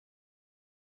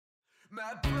Мы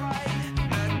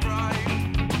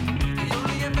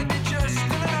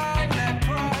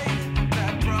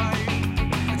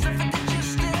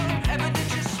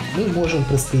можем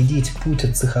проследить путь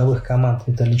от цеховых команд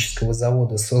металлического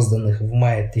завода, созданных в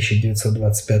мае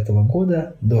 1925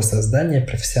 года, до создания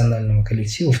профессионального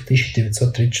коллектива в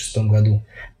 1936 году.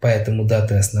 Поэтому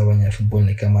датой основания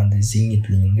футбольной команды «Зенит»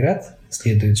 Ленинград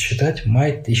следует считать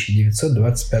май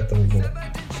 1925 года.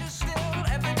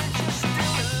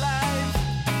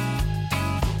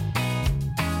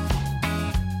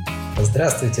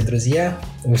 Здравствуйте, друзья!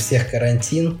 У всех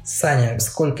карантин. Саня,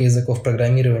 сколько языков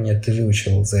программирования ты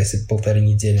выучил за эти 1,5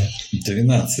 недели?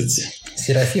 12.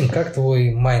 Серафим, как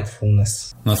твой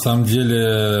mindfulness? На самом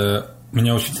деле,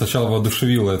 меня очень сначала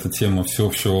воодушевила эта тема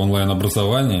всеобщего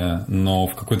онлайн-образования, но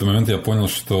в какой-то момент я понял,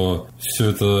 что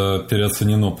все это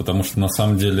переоценено, потому что на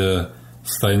самом деле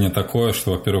состояние такое,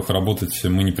 что, во-первых, работать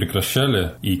мы не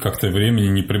прекращали, и как-то времени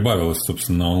не прибавилось,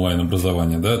 собственно, на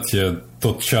онлайн-образование. Да?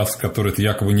 Тот час, который ты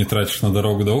якобы не тратишь на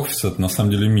дорогу до офиса, это на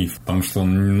самом деле миф. Потому что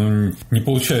не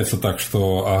получается так,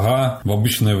 что в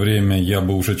обычное время я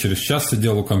бы уже через час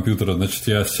сидел у компьютера, значит,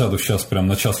 я сяду сейчас прям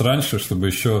на час раньше, чтобы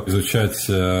еще изучать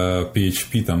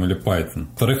PHP там, или Python.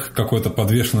 Во-вторых, какое-то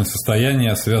подвешенное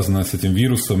состояние, связанное с этим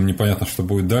вирусом, непонятно, что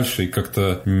будет дальше, и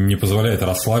как-то не позволяет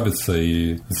расслабиться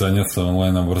и заняться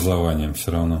онлайн-образованием все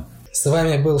равно. С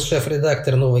вами был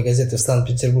шеф-редактор «Новой газеты» в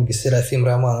Санкт-Петербурге Серафим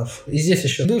Романов. И здесь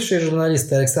еще бывшие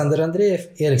журналисты Александр Андреев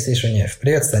и Алексей Шунеев.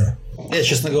 Привет, Саня.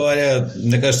 Честно говоря,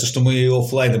 мне кажется, что мы и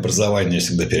офлайн образование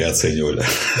всегда переоценивали.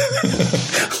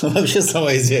 Вообще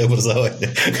сама идея образования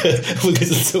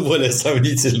выглядит все более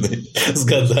сомнительной с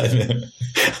годами.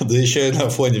 Да еще и на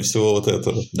фоне всего вот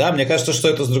этого. Да, мне кажется, что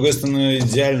это, с другой стороны,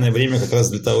 идеальное время как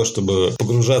раз для того, чтобы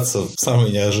погружаться в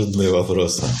самые неожиданные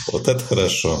вопросы. Вот это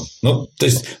хорошо. То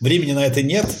есть, времени на это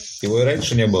нет, его и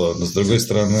раньше не было. Но, с другой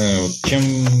стороны, чем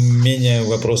менее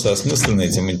вопросы осмысленные,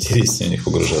 тем интереснее в них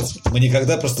погружаться. Мы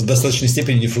никогда просто в достаточной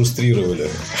степени не фрустрировали.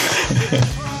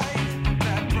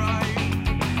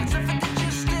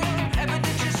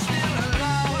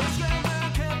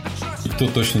 Никто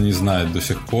точно не знает до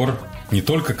сих пор, не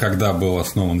только когда был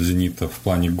основан «Зенита» в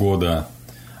плане года,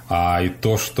 а и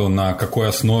то, что на какой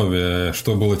основе,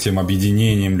 что было тем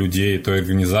объединением людей, той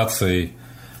организацией,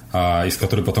 из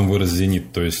которой потом вырос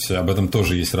 «Зенит». То есть об этом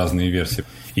тоже есть разные версии.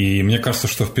 И мне кажется,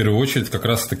 что в первую очередь как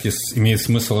раз-таки имеет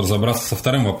смысл разобраться со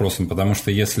вторым вопросом, потому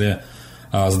что если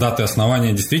с датой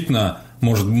основания действительно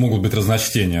могут быть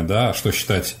разночтения, да, что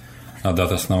считать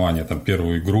датой основания, там,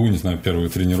 первую игру, не знаю, первую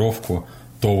тренировку,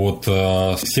 то вот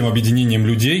с тем объединением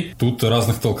людей тут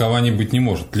разных толкований быть не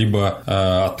может. Либо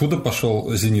оттуда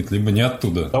пошел «Зенит», либо не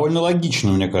оттуда. Довольно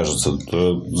логично, мне кажется.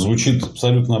 Это звучит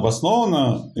абсолютно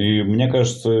обоснованно. И мне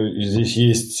кажется, здесь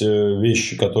есть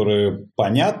вещи, которые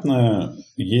понятны.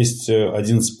 Есть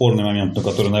один спорный момент, но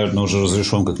который, наверное, уже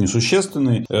разрешен как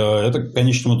несущественный. Это, в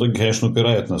конечном итоге, конечно,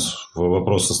 упирает нас в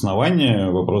вопрос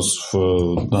основания, вопрос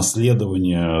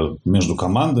наследования между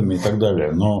командами и так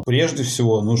далее. Но прежде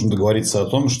всего нужно договориться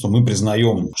о том, что мы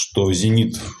признаем, что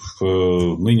 «Зенит»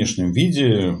 в нынешнем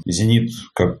виде, «Зенит»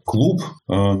 как клуб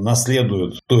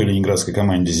наследует той ленинградской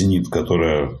команде «Зенит»,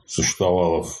 которая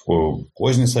существовала в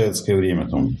позднее советское время,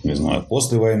 не знаю,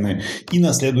 после войны, и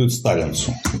наследует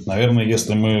сталинцу. Наверное,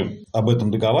 если мы об этом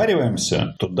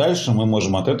договариваемся, то дальше мы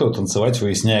можем от этого танцевать,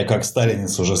 выясняя, как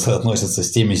сталинец уже соотносится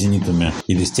с теми «Зенитами»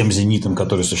 или с тем «Зенитом»,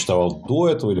 который существовал до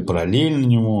этого или параллельно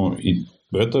ему. И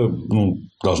это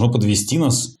должно подвести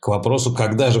нас к вопросу,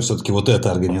 когда же все-таки вот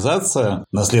эта организация,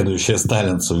 наследующая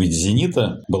сталинцу в виде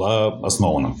 «Зенита», была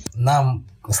основана. Нам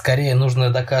скорее нужно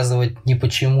доказывать не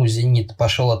почему «Зенит»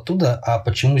 пошел оттуда, а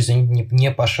почему «Зенит»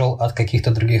 не пошел от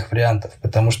каких-то других вариантов.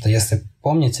 Потому что, если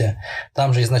помните,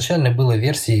 там же изначально было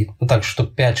версий,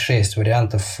 штук 5-6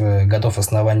 вариантов годов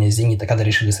основания «Зенита», когда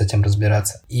решили с этим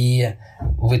разбираться. И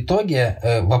в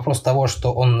итоге вопрос того,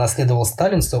 что он наследовал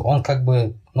сталинцу, он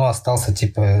остался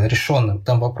решенным.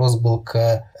 Там вопрос был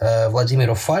к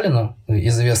Владимиру Фалину,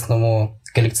 известному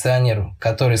коллекционеру,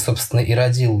 который, собственно, и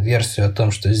родил версию о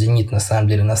том, что «Зенит» на самом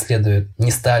деле наследует не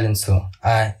сталинцу,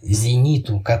 а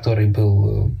 «Зениту», который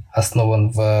был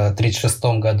основан в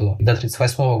 1936 году, до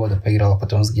 1938 года поиграл, а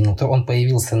потом сгинул. То он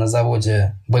появился на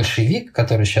заводе «Большевик»,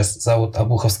 который сейчас зовут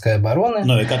 «Обуховская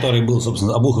оборона». И который был,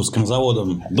 собственно, Обуховским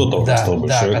заводом до того, как стал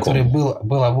большевиком. Да, который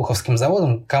был Обуховским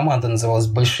заводом. Команда называлась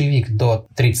 «Большевик» до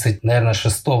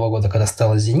 1936 года, когда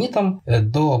стала «Зенитом».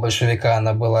 До «Большевика»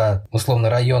 она была, условно,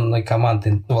 районной командой,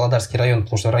 Володарский район,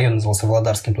 потому что район назывался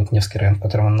Володарским, тут Невский район, в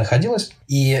котором она находилась.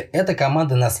 И эта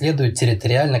команда наследует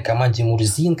территориально команде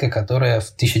 «Мурзинка», которая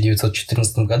в 19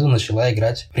 1914 году начала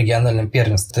играть в региональном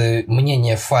первенстве.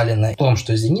 Мнение Фалина о том,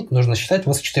 что «Зенит» нужно считать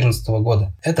вот с 2014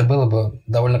 года. Это было бы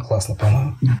довольно классно,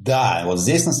 по-моему. Да, вот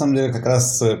здесь, на самом деле, как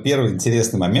раз первый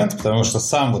интересный момент, потому что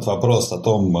сам вот вопрос о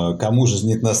том, кому же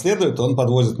 «Зенит» наследует, он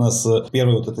подводит нас к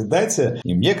первой вот этой дате.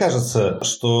 И мне кажется,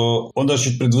 что он даже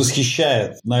чуть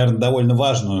предвосхищает, наверное, довольно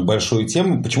важную большую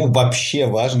тему. Почему вообще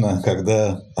важно,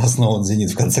 когда основан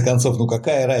 «Зенит»? В конце концов, ну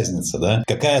какая разница, да?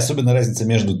 Какая особенно разница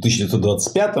между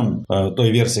 1925-м,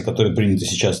 той версией, которая принята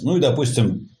сейчас, ну и,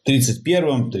 допустим,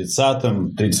 31-м,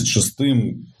 30-м,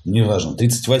 36-м, неважно,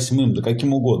 38-м, да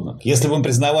каким угодно. Если бы мы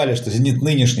признавали, что «Зенит»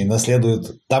 нынешний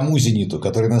наследует тому «Зениту»,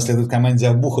 который наследует команде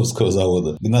Обуховского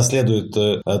завода и наследует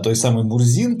той самой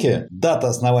Мурзинке, дата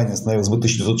основания становилась бы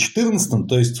 1914-м,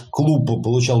 то есть клуб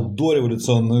получал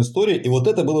дореволюционную историю, и вот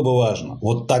это было бы важно.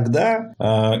 Вот тогда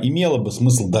имело бы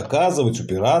смысл доказывать,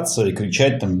 упираться и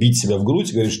кричать, там, бить себя в грудь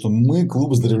и говорить, что мы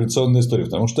клуб с дореволюционной историей,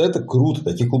 потому что это круто.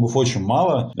 Таких клубов очень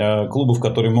мало. Клубов,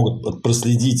 которые могут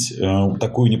проследить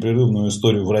такую непрерывную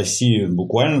историю в России,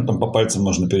 буквально там по пальцам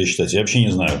можно пересчитать. Я вообще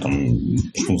не знаю, там,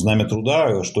 что «Знамя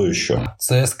труда», что еще.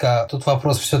 ЦСКА. Тут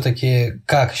вопрос все-таки,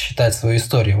 как считать свою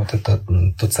историю, вот это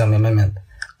тот самый момент.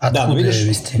 Откуда, да, ну, видишь,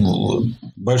 вести?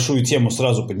 Большую тему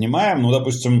сразу поднимаем. Ну,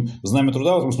 допустим, «Знамя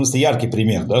труда» в этом смысле яркий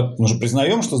пример. Да? Мы же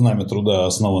признаем, что «Знамя труда»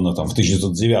 основано там, в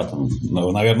 1909-м.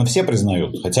 Наверное, все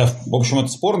признают. Хотя, в общем, это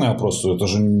спорный вопрос. Это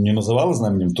же не называлось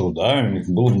 «Знаменем труда». У них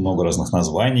было много разных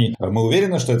названий. Мы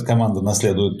уверены, что эта команда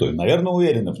наследует той? Наверное,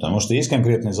 уверены. Потому что есть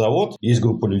конкретный завод, есть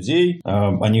группа людей,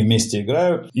 они вместе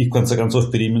играют. Их, в конце концов,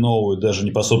 переименовывают даже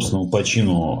не по собственному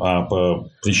почину, а по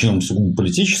причинам сугубо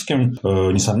политическим.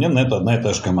 Несомненно, это одна и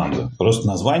та же команда. Просто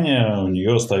название у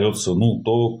нее остается, ну,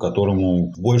 то, к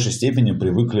которому в большей степени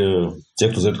привыкли те,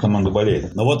 кто за эту команду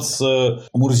болеет. Но вот с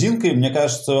Мурзинкой, мне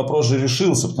кажется, вопрос же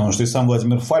решился, потому что и сам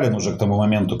Владимир Фалин уже к тому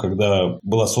моменту, когда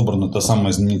была собрана та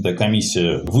самая знаменитая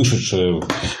комиссия, вышедшая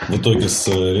в итоге с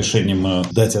решением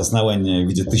дате основания в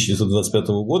виде 1925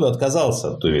 года,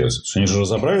 отказался от той версии. Они же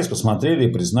разобрались, посмотрели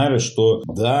и признали, что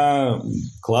да,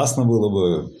 классно было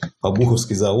бы,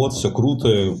 Обуховский завод, все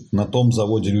круто, на том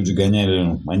заводе люди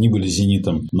гоняли, они были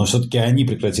 «Зенитом», но все-таки они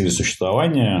прекратили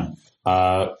существование,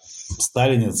 а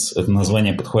сталинец это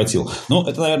название подхватил. Ну,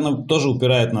 это, наверное, тоже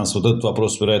упирает нас, вот этот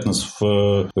вопрос упирает нас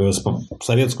в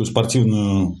советскую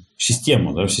спортивную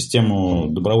систему, да, в систему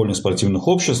добровольных спортивных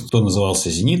обществ. Кто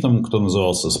назывался «Зенитом», кто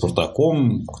назывался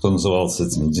 «Спартаком», кто назывался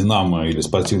 «Динамо» или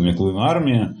спортивными клубами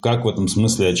армии. Как в этом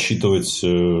смысле отсчитывать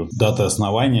даты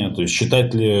основания? То есть,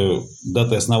 считать ли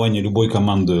датой основания любой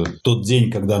команды тот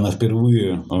день, когда она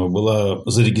впервые была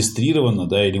зарегистрирована,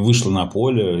 да, или вышла на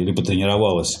поле, или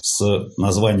потренировалась с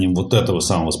названием вот этого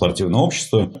самого спортивного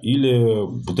общества, или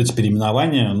вот эти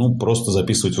переименования, ну, просто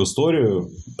записывать в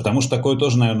историю, потому что такое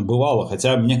тоже, наверное, бывало.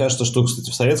 Хотя, мне кажется, что, кстати,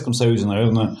 в Советском Союзе,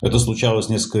 наверное, это случалось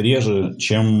несколько реже,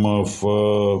 чем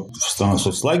в странах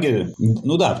соцлагеря.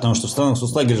 Ну да, потому что в странах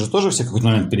соцлагеря же тоже все в какой-то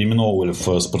момент переименовывали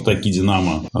в «Спартаки»,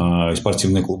 «Динамо» и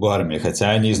спортивные клубы армии,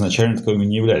 хотя они изначально таковыми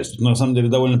не являлись. Тут, на самом деле,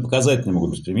 довольно показательные могут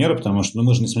быть примеры, потому что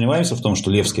мы же не сомневаемся в том,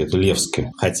 что Левский – это Левский.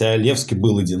 Хотя Левский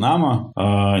был и «Динамо»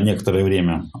 некоторое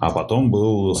время, а потом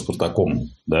был «Спартаком»,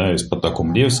 да, и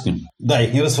 «Спартаком» Левский. Да,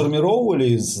 их не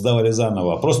расформировывали и создавали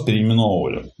заново, а просто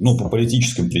переименовывали. Ну, по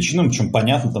политическим причинам, причем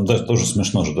понятно, там даже тоже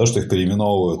смешно же, да, что их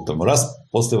переименовывают там раз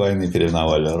после войны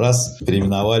переименовали, раз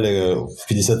переименовали в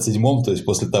 57-м, то есть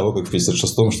после того, как в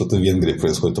 56-м что-то в Венгрии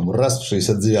происходит, там раз в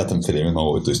 69-м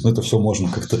переименовывают, то есть, ну, это все можно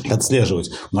как-то отслеживать.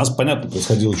 У нас, понятно,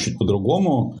 происходило чуть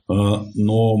по-другому,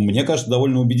 но мне кажется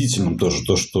довольно убедительным тоже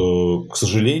то, что, к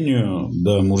сожалению,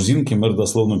 до Мурзинки мы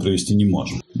родословно привести не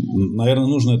можем. Наверное,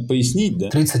 нужно это пояснить, да?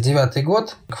 39-й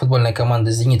год, футбольная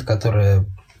команда «Зенит», которая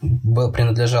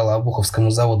принадлежала Обуховскому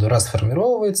заводу,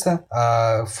 расформировывается,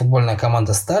 а футбольная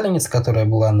команда «Сталинец», которая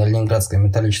была на Ленинградском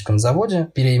металлическом заводе,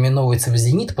 переименовывается в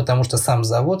 «Зенит», потому что сам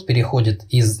завод переходит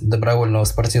из добровольного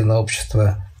спортивного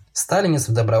общества «Сталинец»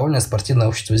 в добровольное спортивное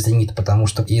общество «Зенит», потому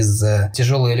что из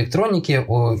тяжелой электроники,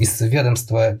 из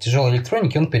ведомства тяжелой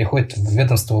электроники он переходит в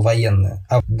ведомство военное,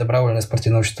 а добровольное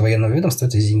спортивное общество военного ведомства –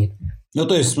 это «Зенит». Ну,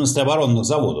 то есть, в смысле оборонных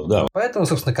заводов, да. Поэтому,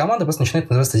 собственно, команда просто начинает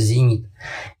называться «Зенит».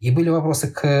 И были вопросы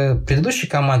к предыдущей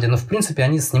команде, но, в принципе,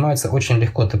 они снимаются очень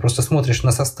легко. Ты просто смотришь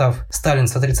на состав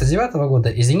Сталинца 39-го года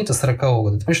и «Зенита» 40-го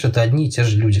года. Ты понимаешь, что это одни и те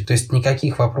же люди. То есть,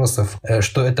 никаких вопросов,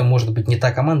 что это может быть не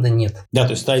та команда, нет. Да,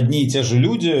 то есть, это одни и те же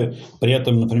люди. При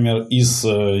этом, например, из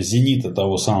 «Зенита»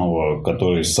 того самого,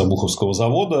 который из Обуховского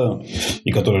завода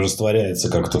и который растворяется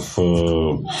как-то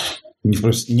в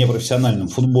непрофессиональном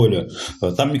футболе,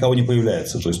 там никого не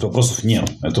появляется. То есть, вопросов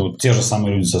нет. Это вот те же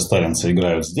самые люди со Сталинца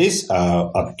играют здесь, а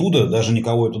оттуда даже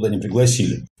никого туда не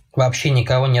пригласили. Вообще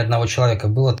никого, ни одного человека.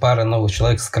 Было пара новых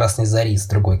человек с «Красной Зари», с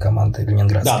другой команды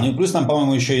ленинградской. Да, ну и плюс там,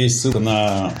 по-моему, еще есть ссылка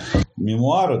на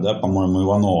мемуары, да, по-моему,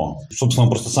 Иванова. Собственно,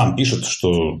 он просто сам пишет,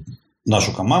 что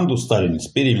нашу команду сталинец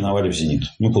переименовали в «Зенит».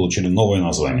 Мы получили новое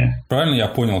название. Правильно я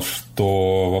понял,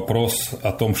 что вопрос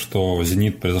о том, что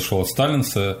 «Зенит» произошел от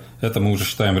сталинца, это мы уже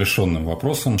считаем решенным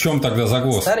вопросом. В чем тогда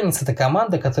загвоздка? Сталинец – это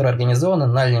команда, которая организована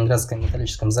на Ленинградском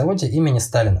металлическом заводе имени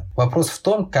Сталина. Вопрос в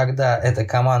том, когда эта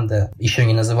команда, еще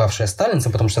не называвшая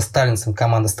сталинцем, потому что сталинцем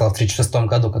команда стала в 1936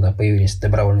 году, когда появились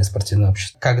добровольные спортивные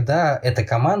общества, когда эта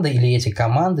команда или эти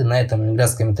команды на этом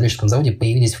Ленинградском металлическом заводе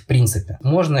появились в принципе.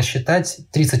 Можно считать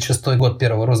 1936 год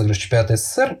первого розыгрыша чемпионата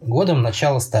СССР годом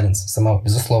начала сталинца самого,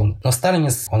 безусловно. Но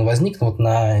сталинец, он возник вот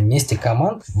на месте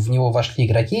команд, в него вошли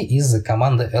игроки из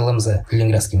команды ЛМЗ,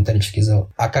 Ленинградский металлический завод.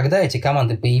 А когда эти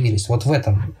команды появились? Вот в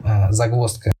этом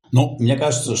загвоздка. Ну, мне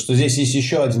кажется, что здесь есть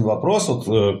еще один вопрос.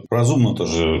 Вот разумно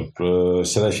тоже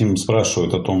Серафим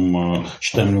спрашивает о том,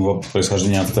 считаем ли мы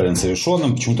происхождение от сталинца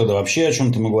решенным, почему тогда вообще о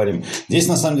чем-то мы говорим. Здесь,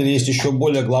 на самом деле, есть еще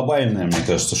более глобальная, мне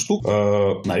кажется,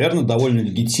 штука. Наверное, довольно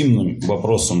легитимным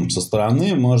вопросом со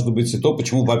стороны может быть и то,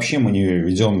 почему вообще мы не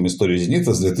ведем историю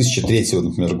 «Зенита» с 2003,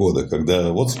 например, года,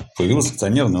 когда вот появилось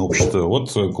акционерное общество.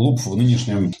 Вот клуб в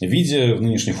нынешнем виде, в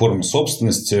нынешней форме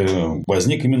собственности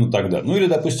возник именно тогда. Ну, или,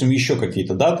 допустим, еще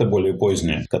какие-то даты более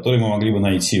поздние, которые мы могли бы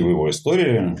найти в его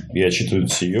истории и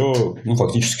отчитывать ее,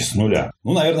 фактически с нуля.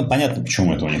 Ну, наверное, понятно, почему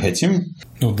мы этого не хотим.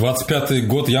 25-й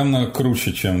год явно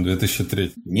круче, чем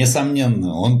 2003.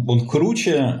 Несомненно, он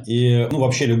круче, и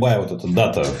вообще любая вот эта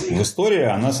дата в истории,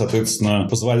 она, соответственно,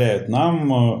 позволяет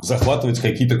нам захватывать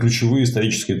какие-то ключевые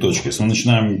исторические точки. Если мы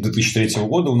начинаем с 2003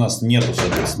 года, у нас нету,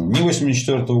 соответственно, ни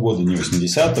 84-го года, ни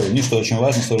 80-го, ни, что очень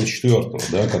важно, 44-го,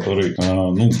 да, который,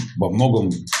 во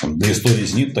многом для истории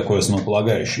 «Зенита» такой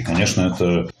основополагающий. Конечно,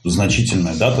 это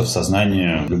значительная дата в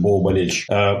сознании любого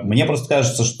болельщика. Мне просто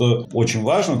кажется, что очень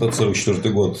важно этот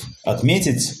 44-й год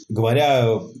отметить, говоря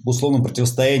об условном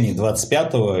противостоянии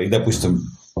 25-го и, допустим,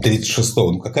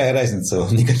 36-го. Какая разница?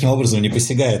 Он никаким образом не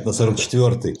посягает на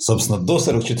 44-й. Собственно, до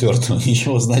 44-го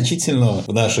ничего значительного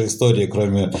в нашей истории,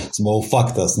 кроме самого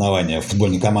факта основания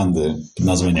футбольной команды под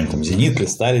названием «Зенит» или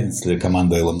 «Сталинец» или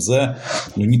команда ЛМЗ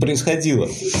не происходило.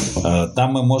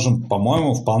 Там мы можем,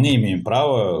 по-моему, вполне имеем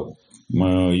право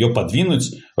ее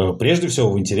подвинуть, прежде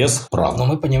всего, в интересах права. Но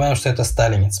мы понимаем, что это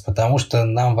сталинец, потому что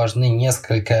нам важны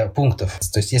несколько пунктов.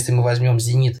 То есть, если мы возьмем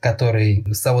 «Зенит», который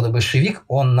с завода «Большевик»,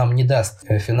 он нам не даст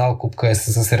финал Кубка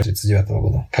СССР 1939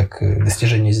 года, как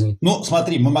достижение «Зенита».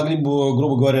 Смотри, мы могли бы,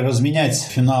 грубо говоря, разменять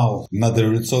финал на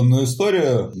дореволюционную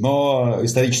историю, но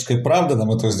историческая правда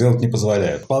нам этого сделать не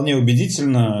позволяет. Вполне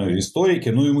убедительно историки,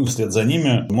 и мы вслед за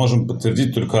ними можем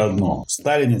подтвердить только одно.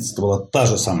 Сталинец – это была та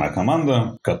же самая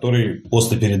команда, которой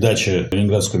после передачи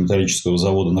Ленинградского металлического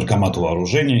завода наркомату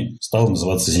вооружений стал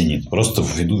называться «Зенит». Просто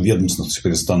ввиду ведомственных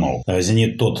перестановок.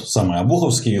 «Зенит» тот самый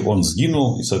Обуховский, он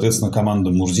сгинул, и, соответственно,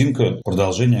 команда Мурзинка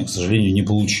продолжения, к сожалению, не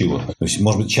получила. То есть,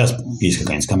 может быть, сейчас есть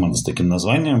какая-нибудь команда с таким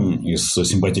названием, и с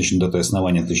симпатичной датой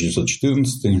основания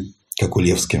 1914, как у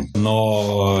Левски.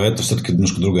 Но это все-таки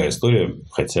немножко другая история,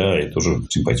 хотя и тоже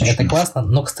симпатично. Это классно.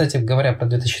 Но, кстати, говоря про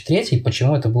 2003,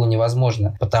 почему это было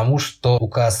невозможно? Потому что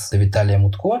указ Виталия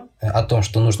Мутко о том,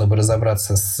 что нужно бы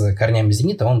разобраться с корнями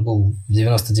 «Зенита», он был в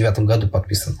 99 году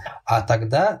подписан. А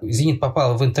тогда «Зенит»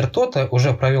 попал в Интертото,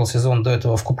 уже провел сезон до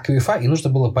этого в Кубке УЕФА, и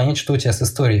нужно было понять, что у тебя с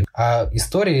историей. А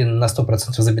истории на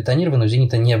 100% забетонированной у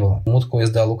 «Зенита» не было. Мутко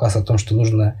издал указ о том, что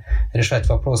нужно решать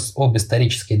вопрос об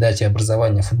исторической дате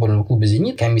образования футбольного клуба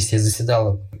 «Зенит». Комиссия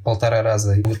заседала 1,5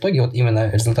 раза. И в итоге именно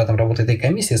результатом работы этой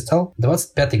комиссии стал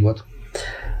 25-й год.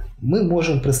 Мы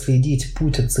можем проследить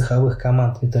путь от цеховых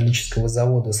команд металлического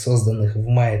завода, созданных в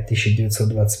мае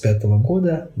 1925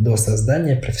 года, до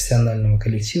создания профессионального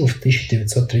коллектива в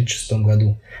 1936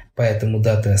 году. Поэтому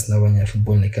датой основания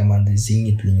футбольной команды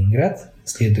 «Зенит Ленинград»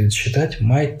 следует считать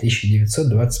май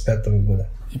 1925 года.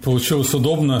 И получилось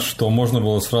удобно, что можно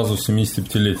было сразу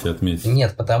 75-летие отметить.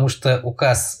 Нет, потому что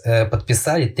указ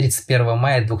подписали 31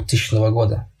 мая 2000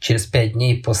 года, через 5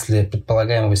 дней после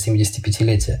предполагаемого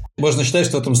 75-летия. Можно считать,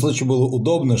 что в этом случае было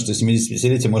удобно, что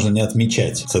 75-летие можно не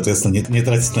отмечать, соответственно, не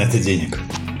тратить на это денег.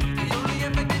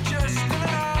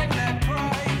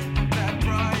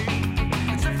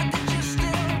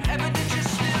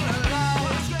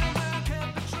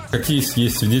 Какие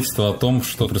есть свидетельства о том,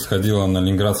 что происходило на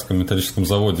Ленинградском металлическом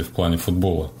заводе в плане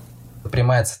футбола?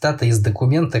 Прямая цитата из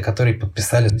документа, который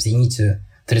подписали в «Зените»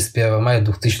 31 мая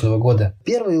 2000 года.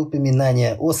 Первые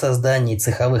упоминания о создании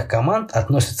цеховых команд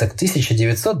относятся к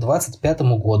 1925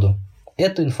 году.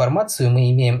 Эту информацию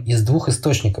мы имеем из двух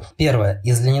источников. Первое –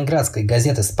 из ленинградской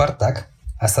газеты «Спартак»,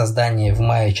 о создании в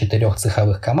мае 4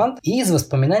 цеховых команд и из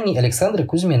воспоминаний Александра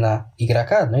Кузьмина,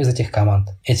 игрока одной из этих команд.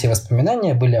 Эти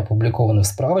воспоминания были опубликованы в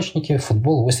справочнике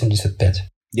 «Футбол 85».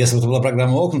 Если бы это была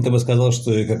программа «Окна», ты бы сказал,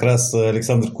 что как раз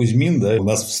Александр Кузьмин, да, у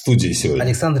нас в студии сегодня.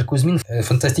 Александр Кузьмин –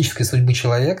 фантастической судьбы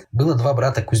человек. Было 2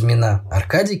 брата Кузьмина –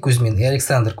 Аркадий Кузьмин и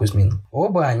Александр Кузьмин.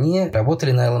 Оба они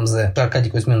работали на ЛМЗ. Аркадий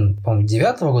Кузьмин, по-моему,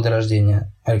 9-го года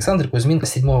рождения, Александр Кузьмин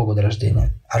 7-го года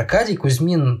рождения. Аркадий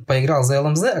Кузьмин поиграл за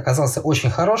ЛМЗ, оказался очень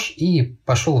хорош и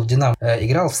пошел в «Динамо».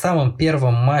 Играл в самом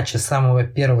первом матче самого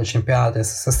первого чемпионата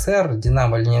СССР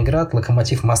 «Динамо Ленинград»,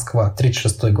 «Локомотив Москва»,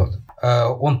 1936 год.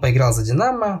 Он поиграл за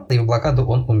 «Динамо», и в блокаду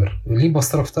он умер. Либо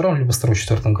в 1942-м, либо в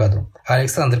 1944 году.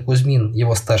 Александр Кузьмин,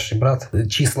 его старший брат,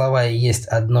 чьи слова и есть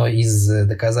одно из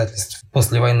доказательств.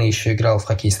 После войны еще играл в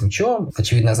хоккей с мячом.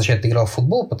 Очевидно, означает, играл в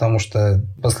футбол, потому что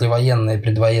послевоенное и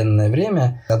предвоенное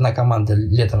время одна команда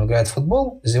летом играет в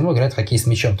футбол, зимой играет в хоккей с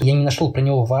мячом. Я не нашел про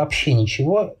него вообще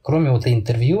ничего, кроме вот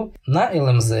интервью. На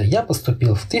ЛМЗ я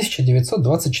поступил в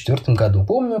 1924 году.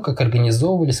 Помню, как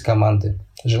организовывались команды.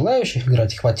 Желающих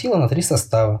играть хватило на 3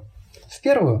 состава. В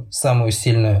первую, самую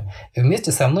сильную,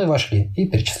 вместе со мной вошли, и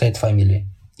перечисляет фамилии.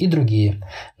 И другие.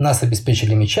 Нас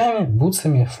обеспечили мячами,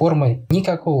 бутсами, формой.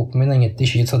 Никакого упоминания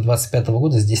 1925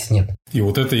 года здесь нет. И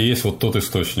вот это и есть вот тот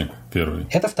источник первый.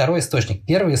 Это второй источник.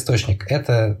 Первый источник –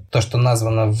 это то, что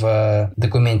названо в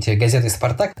документе газеты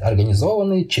 «Спартак».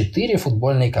 Организованы 4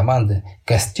 футбольные команды.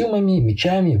 Костюмами,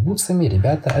 мячами, бутсами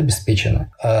ребята обеспечены.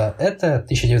 Это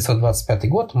 1925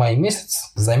 год, май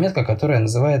месяц. Заметка, которая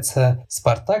называется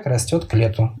 «Спартак растет к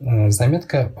лету».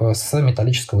 Заметка с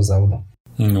металлического завода.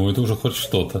 Ну, это уже хоть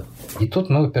что-то. И тут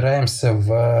мы упираемся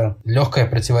в легкое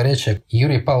противоречие.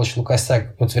 Юрий Павлович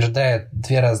Лукасяк утверждает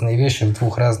 2 разные вещи в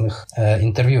 2 разных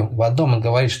интервью. В одном он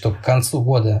говорит, что к концу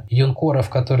года юнкоров,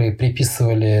 которые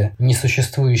приписывали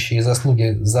несуществующие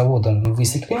заслуги заводам,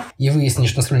 высекли. И выяснили,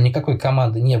 что на самом деле никакой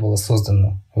команды не было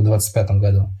создано в 1925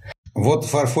 году. Вот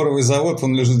фарфоровый завод,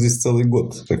 он лежит здесь целый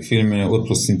год, как в фильме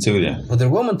 «Отпуск в сентябре». В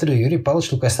другом интервью Юрий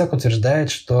Павлович Лукасяк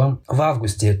утверждает, что в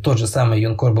августе тот же самый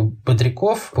юнкор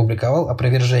Бодряков публиковал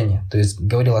опровержение. То есть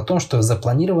говорил о том, что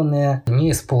запланированное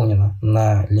не исполнено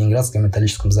на Ленинградском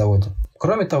металлическом заводе.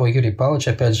 Кроме того, Юрий Павлович,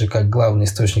 опять же, как главный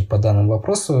источник по данному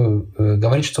вопросу,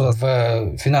 говорит, что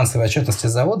в финансовой отчетности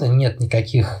завода нет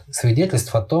никаких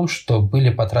свидетельств о том, что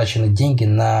были потрачены деньги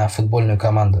на футбольную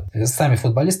команду. Сами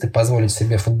футболисты позволить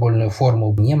себе футбольную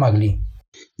форму не могли.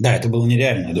 Да, это было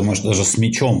нереально. Я думаю, что даже с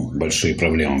мячом большие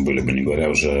проблемы были бы, не говоря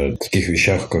уже о таких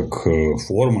вещах, как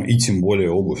форма и тем более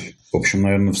обувь. В общем,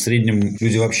 наверное, в среднем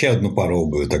люди вообще одну пару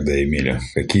обуви тогда имели.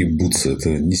 Какие бутсы, это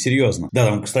несерьезно. Да,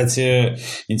 там, кстати,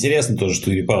 интересно тоже, что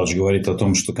Юрий Павлович говорит о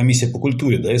том, что комиссия по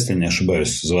культуре, да, если я не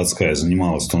ошибаюсь, заводская,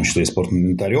 занималась в том числе и спортным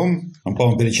инвентарем. Он,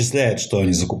 по-моему, перечисляет, что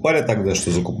они закупали тогда,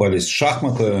 что закупались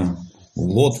шахматы,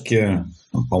 лодки,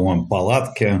 по-моему,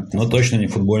 палатки, но точно не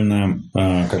футбольная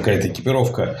какая-то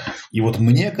экипировка. И вот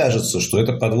мне кажется, что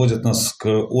это подводит нас к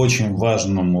очень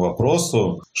важному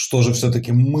вопросу, что же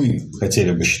все-таки мы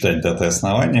хотели бы считать датой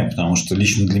основания, потому что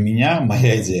лично для меня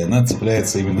моя идея, она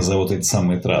цепляется именно за вот эти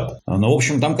самые траты. Но, в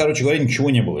общем, там, короче говоря, ничего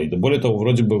не было. И более того,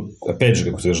 вроде бы, опять же,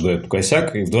 как утверждает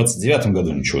Лукасяк, и в 29-м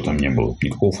году ничего там не было.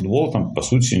 Никакого футбола там, по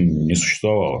сути, не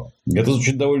существовало. Это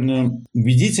звучит довольно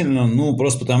убедительно, ну,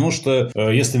 просто потому что,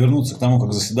 если вернуться к тому,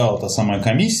 как заседала та самая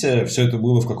комиссия, все это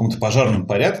было в каком-то пожарном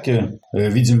порядке.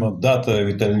 Видимо, Дата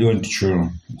Виталию Леонтьевичу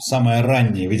самая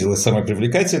ранняя виделась самая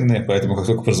привлекательная, поэтому, как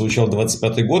только прозвучал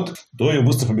 25-й год, то ее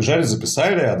быстро побежали,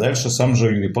 записали, а дальше сам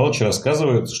же Юрий Павлович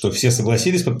рассказывает, что все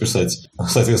согласились подписать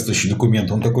соответствующий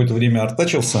документ. Он какое-то время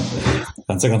артачился, в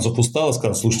конце концов устал и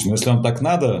сказал: слушайте, ну если вам так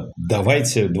надо,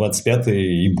 давайте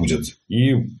 25-й и будет.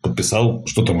 И подписал,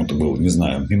 что там это было, не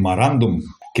знаю, меморандум,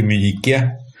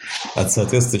 коммюнике от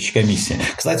соответствующей комиссии.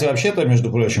 Кстати, вообще-то,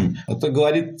 между прочим, это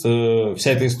говорит,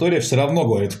 вся эта история все равно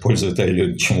говорит в пользу Виталия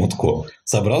Леонтьевича Мутко.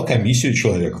 Собрал комиссию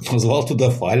человек, позвал туда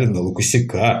Фалина,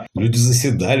 Лукасяка. Люди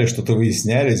заседали, что-то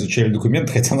выясняли, изучали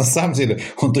документы, хотя на самом деле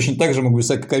он точно так же мог бы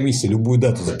всякой комиссии любую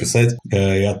дату записать и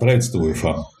отправить в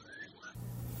УЕФА.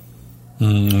 У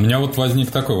меня вот возник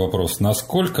такой вопрос.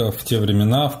 Насколько в те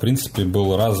времена, в принципе,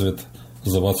 был развит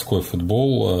заводской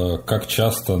футбол? Как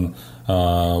часто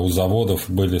у заводов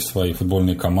были свои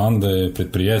футбольные команды,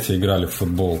 предприятия играли в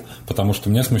футбол? Потому что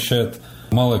меня смущает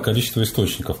малое количество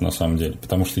источников, на самом деле.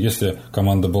 Потому что если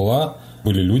команда была,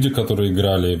 были люди, которые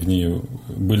играли в нее,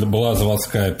 была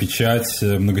заводская печать,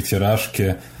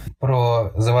 многотиражки.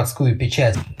 Про заводскую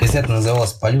печать. Газета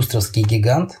называлась «Полюстровский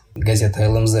гигант», газета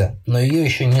ЛМЗ, но ее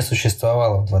еще не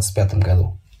существовало в 25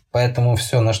 году. Поэтому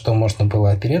все, на что можно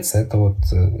было опереться, это вот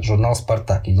журнал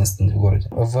 «Спартак», единственный в городе.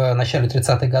 В начале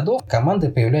 30-х годов команды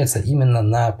появляются именно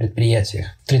на предприятиях.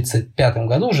 В 1935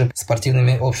 году уже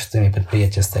спортивными обществами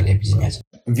предприятия стали объединять.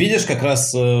 Видишь, как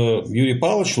раз Юрий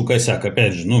Павлович Лукасяк,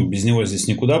 опять же, без него здесь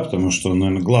никуда, потому что он,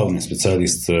 наверное, главный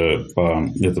специалист по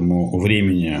этому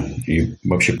времени и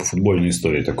вообще по футбольной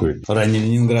истории такой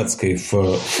раннеленинградской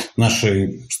в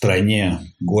нашей стране,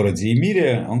 городе и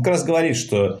мире. Он как раз говорит,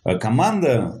 что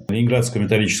команда Ленинградского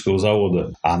металлического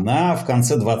завода, она в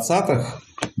конце 20-х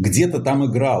где-то там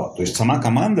играла. То есть сама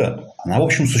команда, она, в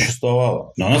общем,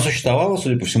 существовала. Но она существовала,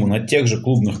 судя по всему, на тех же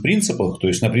клубных принципах, то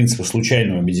есть на принципах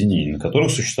случайного объединения, на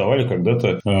которых существовали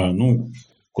когда-то,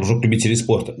 кружок любителей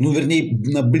спорта. Вернее,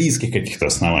 на близких каких-то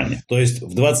основаниях. То есть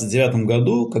в 29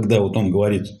 году, когда вот он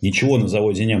говорит, ничего на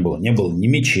заводе не было ни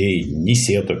мячей, ни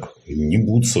сеток, ни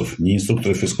бутсов, ни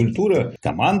инструкторов физкультуры,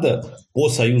 команда по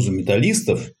союзу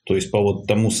металлистов, то есть по вот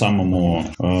тому самому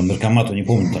наркомату, не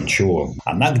помню там чего,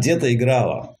 она где-то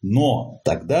играла. Но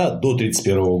тогда, до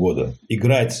 1931 года,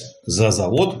 играть за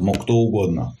завод мог кто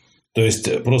угодно. То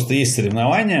есть просто есть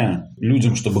соревнования,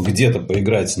 людям, чтобы где-то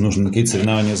поиграть, нужно на какие-то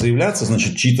соревнования заявляться,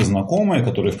 значит, чьи-то знакомые,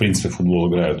 которые, в принципе, в футбол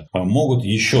играют, могут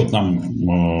еще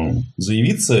там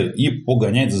заявиться и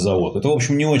погонять за завод. Это, в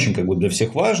общем, не очень для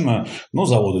всех важно, но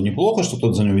заводу неплохо, что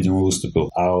кто-то за него, видимо, выступил.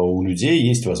 А у людей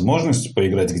есть возможность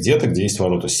поиграть где-то, где есть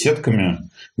ворота с сетками,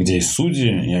 где есть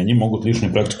судьи, и они могут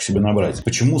лишнюю практику себе набрать.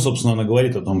 Почему, собственно, она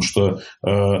говорит о том, что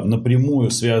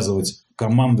напрямую связывать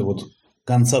команды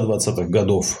конца 20-х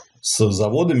годов с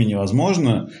заводами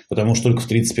невозможно, потому что только в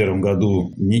 1931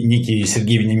 году некий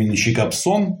Сергей Вениаминович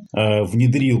Капсон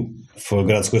внедрил в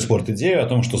городской спорт идею о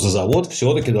том, что за завод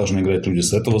все-таки должны играть люди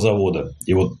с этого завода.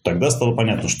 И вот тогда стало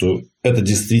понятно, что это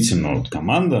действительно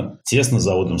команда тесно с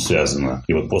заводом связана.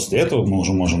 И вот после этого мы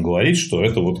уже можем говорить, что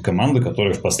это команда,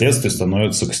 которая впоследствии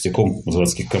становится костяком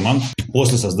заводских команд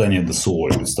после создания ДСО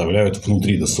и представляют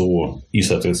внутри ДСО и,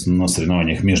 соответственно, на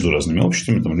соревнованиях между разными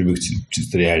обществами, там, любых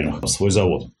территориальных, свой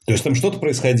завод. То есть там что-то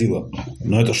происходило,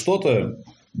 но это что-то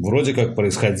вроде как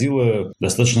происходило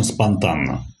достаточно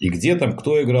спонтанно. И где там,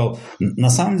 кто играл. На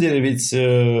самом деле, ведь,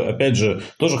 опять же,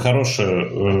 тоже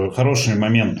хороший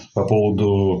момент по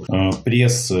поводу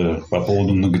прессы, по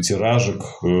поводу многотиражек,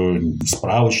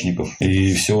 справочников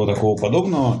и всего такого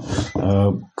подобного.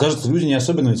 Кажется, люди не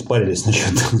особенно ведь парились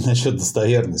насчет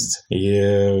достоверности.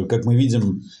 И, как мы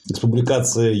видим, из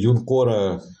публикации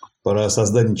Юнкора про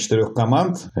создание 4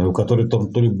 команд, у которых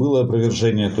там то ли было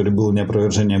опровержение, то ли было не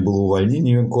опровержение, было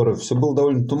увольнение Юнкора. Все было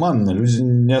довольно туманно. Люди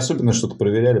не особенно что-то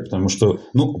проверяли, потому что,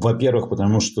 во-первых,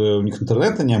 потому что у них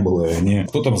интернета не было.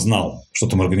 Кто там знал, что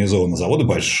там организовано? Заводы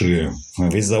большие.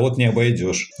 Весь завод не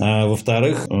обойдешь. А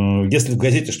во-вторых, если в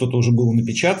газете что-то уже было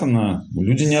напечатано,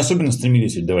 люди не особенно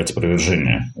стремились ведь давать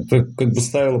опровержение. Это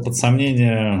ставило под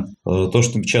сомнение то,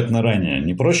 что напечатано ранее.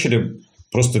 Не проще ли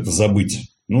просто это забыть?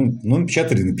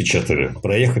 Напечатали.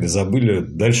 Проехали, забыли.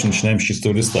 Дальше начинаем с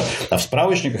чистого листа. А в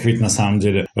справочниках ведь на самом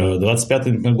деле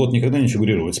 25-й год никогда не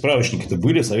фигурировал. Справочники-то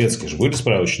были, советские же были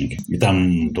справочники. И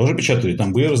там тоже печатали,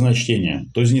 там были разночтения.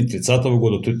 То «Зенит» 30-го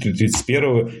года, то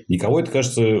 31-го. Никого это,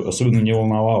 кажется, особенно не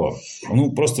волновало.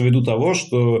 Просто ввиду того,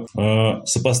 что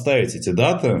сопоставить эти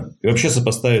даты и вообще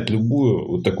сопоставить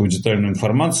любую такую детальную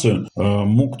информацию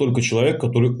мог только человек,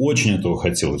 который очень этого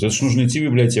хотел. Это же нужно идти в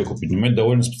библиотеку, поднимать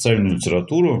довольно специальную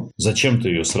литературу, зачем-то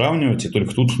ее сравнивать, и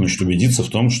только тут, убедиться в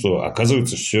том, что,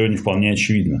 оказывается, все не вполне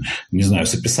очевидно. Не знаю,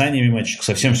 с описаниями матчей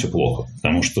совсем все плохо,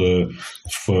 потому что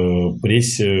в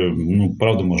прессе,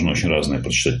 правда, можно очень разное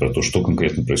прочитать про то, что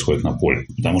конкретно происходит на поле.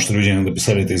 Потому что люди иногда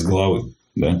писали это из головы,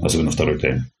 да, особенно второй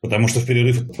тайм. Потому что в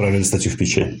перерыв отправляли статью в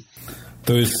печать.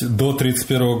 То есть до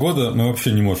 1931 года мы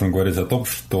вообще не можем говорить о том,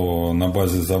 что на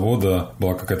базе завода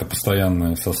была какая-то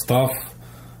постоянный состав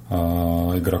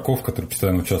игроков, которые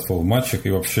постоянно участвовали в матчах, и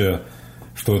вообще,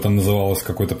 что это называлось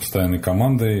какой-то постоянной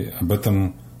командой, об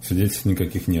этом свидетельств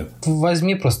никаких нет.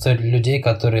 Возьми просто людей,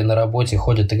 которые на работе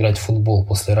ходят играть в футбол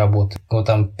после работы.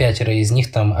 Там 5 из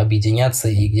них там объединятся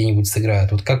и где-нибудь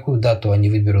сыграют. Какую дату они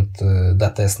выберут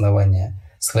датой основания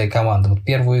своей команды?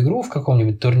 Первую игру в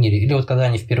каком-нибудь турнире? Или когда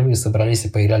они впервые собрались и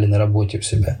поиграли на работе у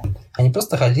себя? Они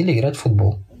просто ходили играть в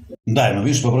футбол. Да, но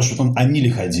видишь, вопрос, что они ли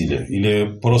ходили,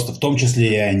 или просто в том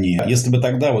числе и они. Если бы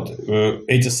тогда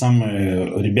эти самые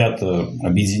ребята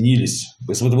объединились,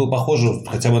 если бы это было похоже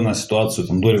хотя бы на ситуацию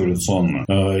дореволюционную,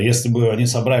 если бы они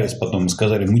собрались потом и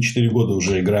сказали, мы 4 года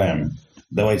уже играем,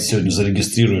 давайте сегодня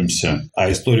зарегистрируемся,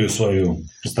 а историю свою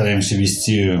постараемся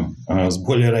вести с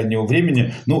более раннего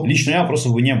времени, лично у меня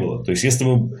вопросов бы не было. То есть, если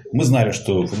бы мы знали,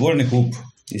 что футбольный клуб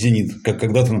 «Зенит», как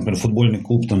когда-то, например, футбольный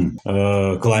клуб там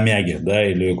 «Коломяги», да,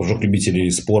 или кружок любителей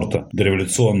спорта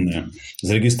дореволюционные,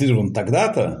 зарегистрирован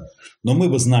тогда-то, но мы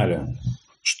бы знали,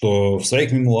 что в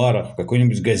своих мемуарах, в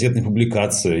какой-нибудь газетной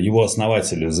публикации его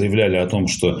основатели заявляли о том,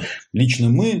 что лично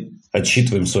мы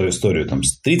отсчитываем свою историю там,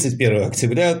 с 31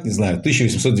 октября, не знаю,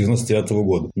 1899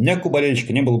 года. У меня, как у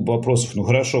болельщика, не было бы вопросов, ну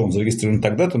хорошо, он зарегистрирован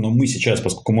тогда-то, но мы сейчас,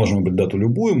 поскольку можем выбрать дату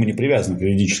любую, мы не привязаны к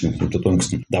юридическим каким-то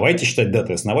тонкостям. Давайте считать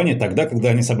датой основания тогда,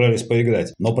 когда они собрались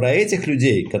поиграть. Но про этих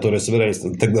людей, которые собирались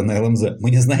тогда на ЛМЗ,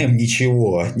 мы не знаем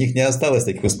ничего. От них не осталось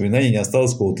таких воспоминаний, не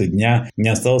осталось какого-то дня, не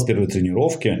осталось первой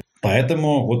тренировки.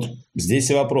 Поэтому вот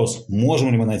здесь и вопрос,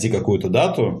 можем ли мы найти какую-то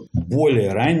дату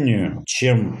более раннюю,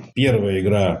 чем первая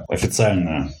игра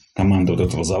официальная команды вот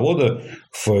этого завода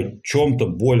в чем-то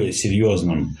более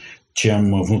серьезном,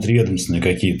 чем внутриведомственные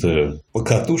какие-то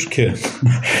покатушки,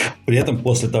 при этом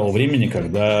после того времени,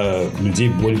 когда людей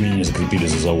более-менее закрепили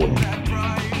за заводом.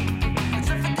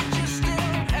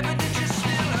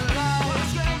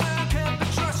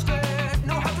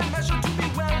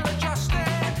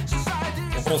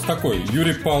 Вопрос такой.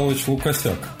 Юрий Павлович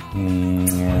Лукасяк.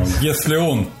 Если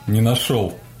он не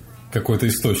нашел какой-то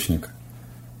источник,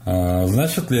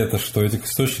 значит ли это, что этих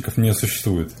источников не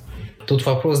существует? Тут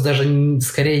вопрос даже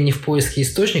скорее не в поиске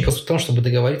источников, а в том, чтобы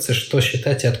договориться, что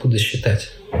считать и откуда считать.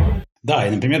 Да,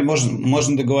 и, например,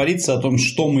 можно договориться о том,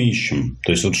 что мы ищем.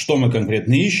 То есть, вот что мы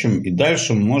конкретно ищем, и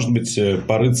дальше, может быть,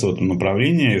 порыться в этом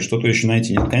направлении и что-то еще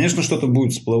найти. Нет, конечно, что-то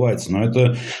будет всплывать, но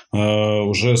это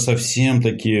уже совсем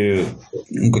такие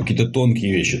какие-то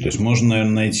тонкие вещи. То есть, можно,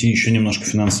 наверное, найти еще немножко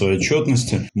финансовой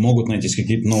отчетности, могут найтись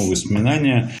какие-то новые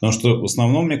воспоминания. Потому что в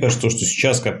основном, мне кажется, то, что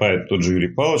сейчас копает тот же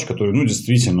Юрий Павлович, который,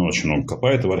 действительно очень много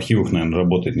копает, и в архивах, наверное,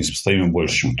 работает несопоставимо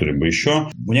больше, чем кто-либо еще.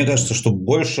 Мне кажется, что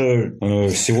больше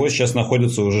всего сейчас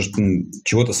находится уже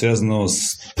чего-то связанного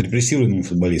с репрессированными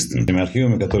футболистами, теми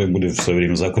архивами, которые были в свое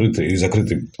время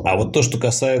закрыты. А вот то, что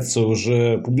касается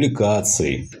уже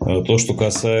публикаций, то, что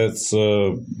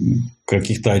касается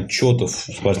каких-то отчетов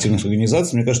спортивных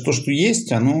организаций, мне кажется, то, что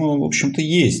есть, оно, в общем-то,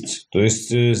 есть. То есть,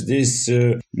 здесь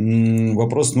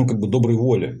вопрос, доброй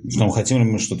воли. Что мы хотим ли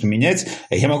мы что-то менять.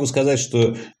 Я могу сказать,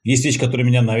 что есть вещь, которая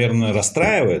меня, наверное,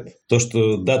 расстраивает. То,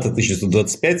 что дата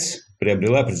 1925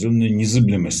 приобрела определенную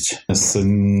незыблемость. С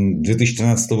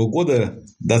 2013 года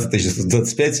дата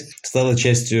 1925 стала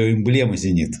частью эмблемы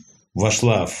 «Зенит».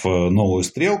 Вошла в новую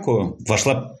стрелку,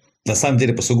 на самом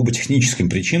деле, по сугубо техническим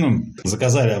причинам.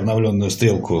 Заказали обновленную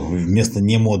стрелку вместо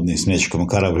немодной с мячиком и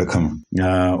корабликом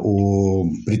у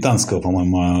британского,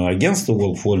 по-моему, агентства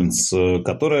World Foreigns,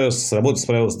 которое с работой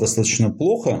справилось достаточно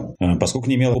плохо, поскольку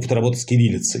не имело опыта работы с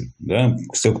кириллицей. Да?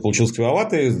 Стрелка получилась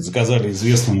кривоватой, заказали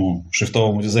известному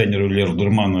шрифтовому дизайнеру Леру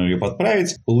Дурману ее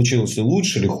подправить. Получилось ли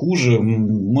лучше или хуже,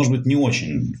 может быть, не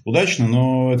очень удачно,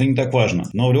 но это не так важно.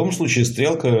 Но в любом случае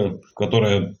стрелка,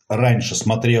 которая раньше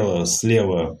смотрела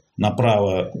слева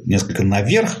направо, несколько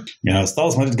наверх, стала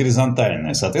смотреть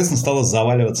горизонтально и, соответственно, стала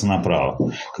заваливаться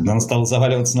направо. Когда она стала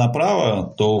заваливаться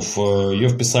направо, то ее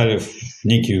вписали в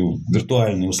некий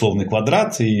виртуальный условный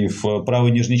квадрат, и в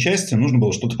правой нижней части нужно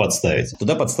было что-то подставить.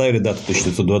 Туда подставили дату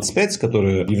 1925,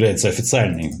 которая является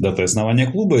официальной датой основания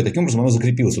клуба, и таким образом она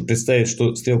закрепилась. Вот представить,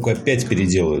 что стрелку опять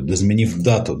переделают, дозаменив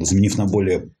дату, дозаменив на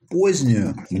более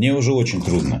позднюю, мне уже очень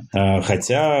трудно.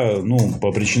 Хотя,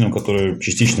 по причинам, которые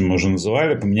частично мы уже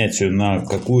называли, поменять ее на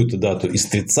какую-то дату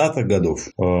из 30-х годов,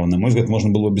 на мой взгляд, можно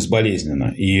было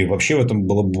безболезненно. И вообще в этом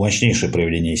было бы мощнейшее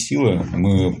проявление силы.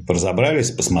 Мы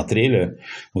разобрались, посмотрели.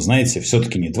 Вы знаете,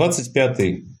 все-таки не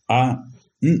 25-й, а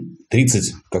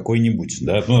 30 какой-нибудь,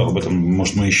 да, об этом,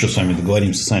 может, мы еще с вами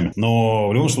договоримся сами. Но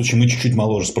в любом случае мы чуть-чуть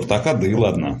моложе «Спартака», да и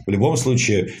ладно. В любом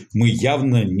случае мы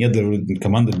явно не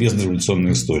команда без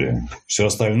дореволюционной истории. Все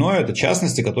остальное – это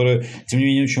частности, которые, тем не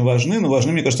менее, очень важны, но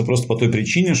важны, мне кажется, просто по той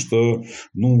причине, что,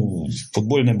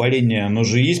 футбольное боление, оно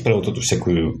же есть про вот эту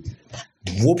всякую...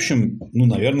 В общем,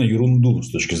 наверное, ерунду с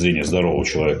точки зрения здорового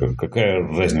человека. Какая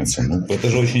разница? Это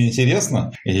же очень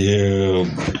интересно. И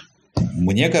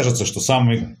мне кажется, что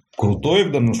самый крутой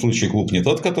в данном случае клуб не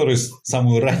тот, который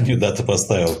самую раннюю дату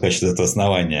поставил в качестве этого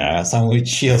основания, а самую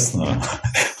честную.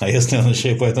 А если он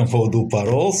еще и по этому поводу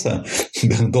упоролся,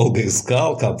 долго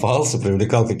искал, копался,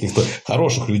 привлекал каких-то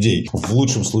хороших людей. В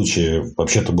лучшем случае,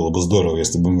 вообще-то было бы здорово,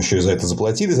 если бы им еще и за это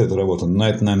заплатили, за эту работу, но на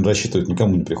это, наверное, рассчитывать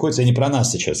никому не приходится. Я не про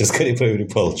нас сейчас, я скорее про Юрия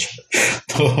Павловича.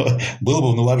 То было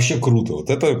бы, вообще круто.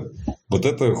 Вот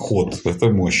это ход, это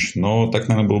мощь. Но так,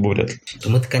 наверное, было бы вряд ли.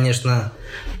 Мы-то, конечно,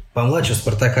 Помладше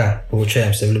 «Спартака»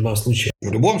 получаемся в любом случае. В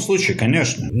любом случае,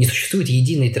 конечно. Не существует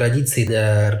единой традиции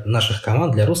для наших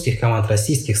команд, для русских команд,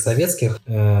 российских, советских.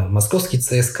 Московский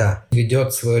ЦСКА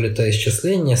ведет свое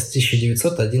летоисчисление с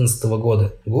 1911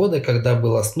 года, когда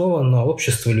было основано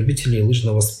общество любителей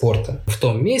лыжного спорта. В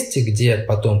том месте, где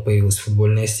потом появилась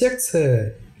футбольная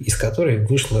секция, из которой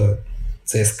вышла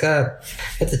ЦСКА.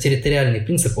 Это территориальный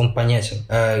принцип, он понятен.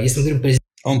 Если мы говорим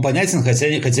он понятен, хотя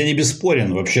не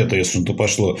бесспорен вообще-то, если на то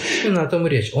пошло. Именно о том и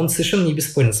речь. Он совершенно не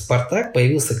бесспорен. «Спартак»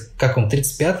 появился в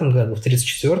 1935 году, в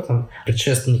 1934-м.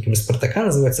 Предшественниками «Спартака»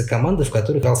 называется команда, в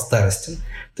которой играл Старостин.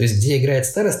 То есть, где играет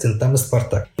Старостин, там и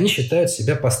 «Спартак». Они считают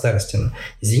себя по Старостину.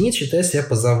 «Зенит» считает себя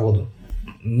по заводу.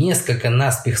 Несколько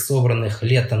наспех собранных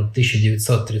летом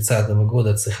 1930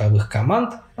 года цеховых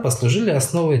команд послужили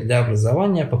основой для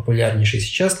образования популярнейшей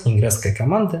сейчас ленинградской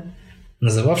команды,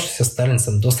 называвшейся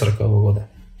сталинцем до 1940 года.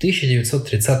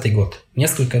 1930 год.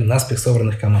 Несколько наспех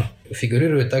собранных команд.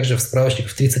 Фигурирует также в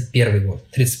справочниках в 1931 год.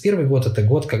 1931 год – это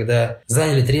год, когда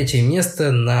заняли 3-е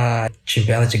место на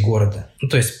чемпионате города.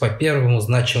 То есть по первому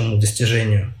значимому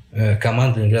достижению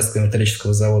команды Ленинградского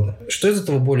металлического завода. Что из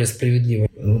этого более справедливо?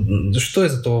 Что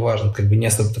из этого важно? Не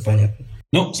особо-то понятно.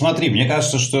 Смотри, мне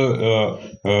кажется, что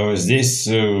здесь,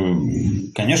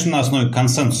 конечно, на основе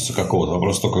консенсуса какого-то,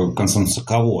 вопрос только консенсуса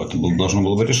кого это должно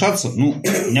было бы решаться.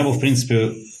 Меня бы, в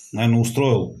принципе, наверное,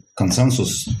 устроил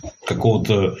консенсус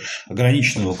какого-то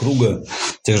ограниченного круга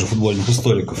тех же футбольных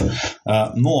историков.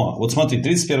 Но, вот смотри,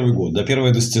 1931 год, да,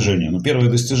 первое достижение. Но первое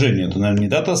достижение – это, наверное, не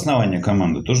дата основания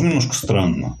команды, тоже немножко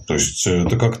странно. То есть,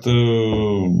 это как-то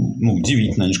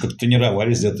удивительно. Они же как-то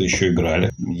тренировались, где-то еще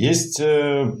играли. Есть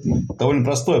довольно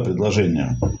простое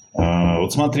предложение.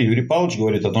 Вот смотри, Юрий Павлович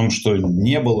говорит о том, что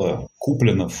не было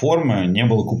куплено формы, не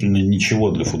было куплено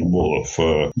ничего для футбола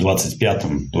в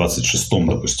 25-м, 26-м,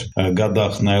 допустим,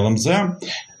 годах на ЛМЗ.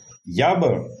 Я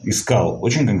бы искал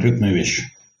очень конкретную вещь.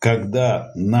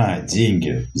 Когда на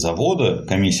деньги завода,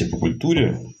 комиссии по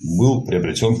культуре, был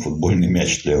приобретен футбольный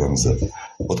мяч для ЛНЗ.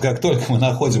 Вот как только мы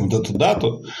находим вот эту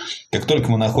дату, как только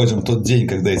мы находим тот день,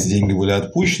 когда эти деньги были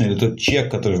отпущены, или тот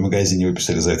чек, который в магазине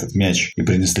выписали за этот мяч и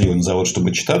принесли его на завод,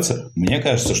 чтобы читаться, мне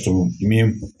кажется, что мы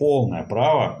имеем полное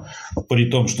право, при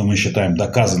том, что мы считаем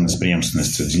доказанность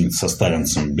преемственности «Зенита» со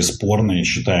сталинцем бесспорной,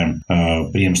 считаем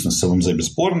преемственность с ЛМЗ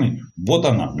бесспорной, вот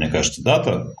она, мне кажется,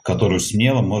 дата, которую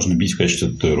смело можно бить в качестве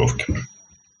татуировки.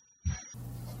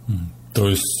 То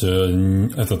есть,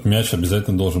 этот мяч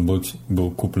обязательно должен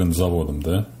был куплен заводом,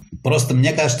 да? Просто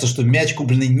мне кажется, что мяч,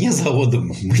 купленный не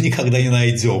заводом, мы никогда не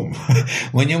найдем.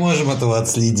 Мы не можем этого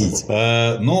отследить.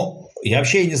 Я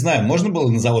вообще не знаю, можно было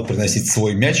на завод приносить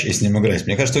свой мяч и с ним играть?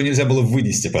 Мне кажется, его нельзя было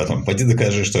вынести потом. Пойди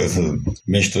докажи, что это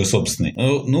мяч твой собственный.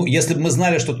 Если бы мы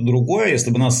знали что-то другое, если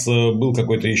бы у нас был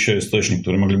какой-то еще источник,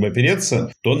 который могли бы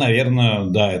опереться, то, наверное,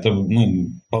 да, это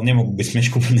вполне мог быть мяч,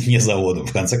 купленный не заводом.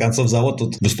 В конце концов, завод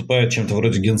тут выступает чем-то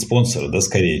вроде генспонсора, да,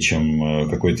 скорее, чем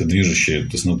какой-то движущей,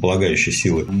 то есть основополагающей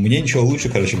силы. Мне ничего лучше,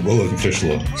 в голову не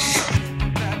пришло.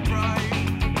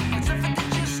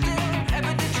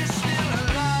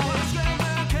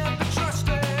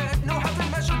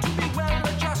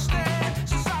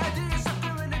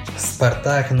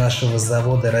 «Спартак» нашего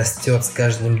завода растет с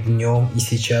каждым днем и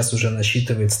сейчас уже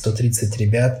насчитывает 130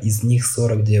 ребят, из них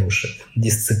 40 девушек.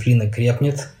 Дисциплина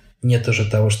крепнет, нет уже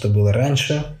того, что было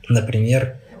раньше.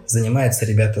 Например, занимаются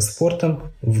ребята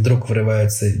спортом, вдруг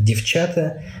врываются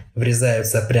девчата,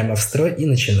 врезаются прямо в строй и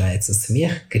начинается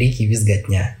смех, крики,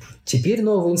 визготня. Теперь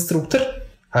новый инструктор,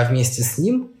 а вместе с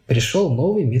ним пришел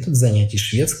новый метод занятий –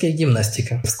 шведская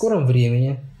гимнастика. В скором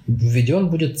времени введен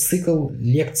будет цикл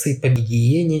лекций по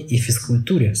гигиене и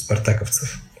физкультуре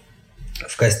спартаковцев.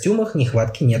 В костюмах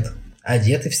нехватки нет.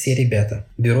 Одеты все ребята.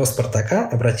 Бюро «Спартака»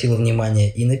 обратило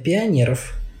внимание и на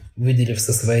пионеров, выделив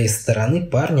со своей стороны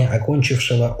парня,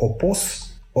 окончившего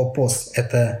ОПОС. ОПОС –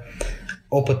 это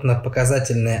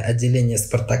опытно-показательное отделение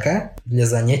 «Спартака» для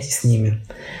занятий с ними.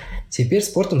 Теперь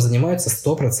спортом занимаются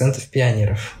 100%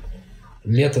 пионеров.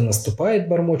 Лето наступает,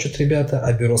 бормочут ребята,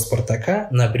 а бюро «Спартака»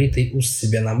 на бритый ус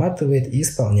себе наматывает и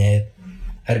исполняет.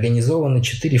 Организованы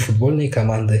 4 футбольные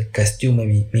команды.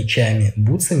 Костюмами, мячами,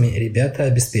 бутсами ребята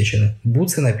обеспечены.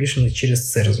 Бутсы написаны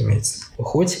через «Ц», разумеется.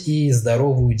 Хоть и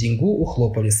здоровую деньгу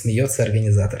ухлопали, смеется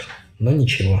организатор. Но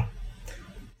ничего.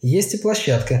 Есть и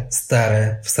площадка,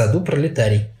 старая, в саду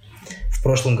 «Пролетарий». В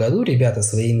прошлом году ребята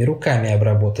своими руками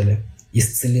обработали.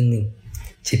 Исцелены.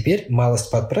 Теперь малость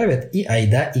подправят и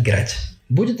айда играть.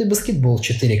 Будет и баскетбол.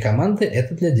 4 команды –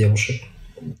 это для девушек.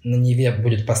 На Неве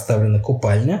будет поставлена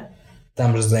купальня.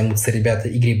 Там же займутся ребята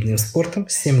и грибным спортом.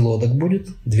 7 лодок будет,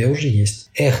 2 уже есть.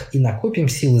 Эх, и накопим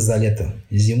силы за лето.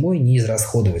 Зимой не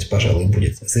израсходовать, пожалуй,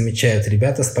 будет. Замечают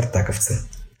ребята-спартаковцы.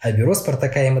 А бюро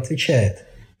Спартака им отвечает.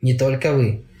 Не только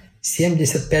вы.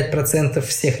 75%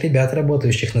 всех ребят,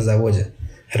 работающих на заводе.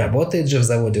 Работает же в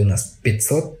заводе у нас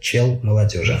 500 чел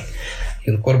молодежи.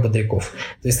 Юнкор Бодряков.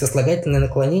 То есть сослагательное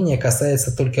наклонение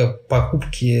касается только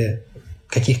покупки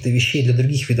каких-то вещей для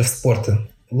других видов спорта.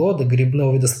 Лодок,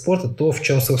 грибного вида спорта, то, в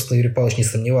чем, собственно, Юрий Павлович не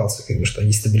сомневался, что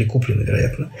они были куплены,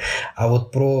 вероятно. А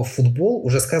вот про футбол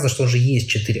уже сказано, что уже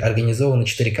есть организованы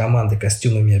 4 команды,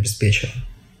 костюмами обеспечены.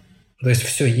 То есть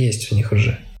все есть у них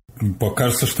уже.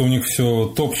 Кажется, что у них все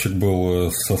топчик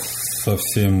был со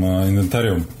всем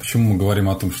инвентарем. Почему мы говорим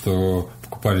о том, что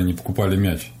не покупали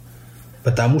мяч?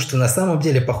 Потому что на самом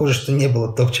деле похоже, что не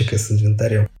было топчика с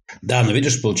инвентарем. Да, но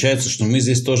видишь, получается, что мы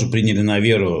здесь тоже приняли на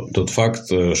веру тот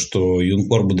факт, что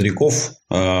Юнкор Бодряков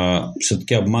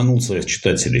все-таки обманул своих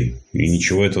читателей. И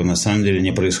ничего этого на самом деле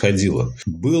не происходило.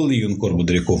 Был ли Юнкор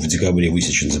Бодряков в декабре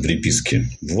высечен за приписки?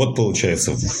 Вот,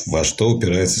 получается, во что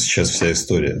упирается сейчас вся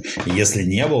история. И если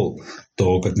не был,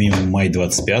 то как минимум май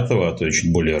 25-го, а то и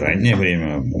чуть более раннее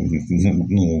время,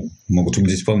 могут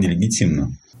выглядеть вполне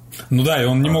легитимно. Ну да, и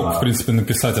он не мог, в принципе,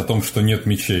 написать о том, что нет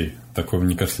мечей. Такое,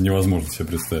 мне кажется, невозможно себе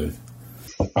представить.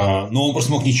 Ну, он просто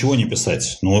мог ничего не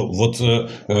писать. Но вот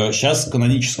сейчас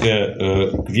каноническая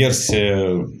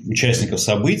версия участников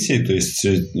событий, то есть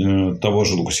того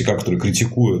же Лукасяка, который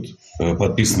критикует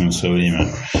подписанную в свое время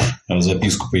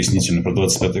записку пояснительную про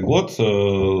 25-й год,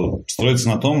 строится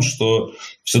на том, что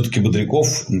все-таки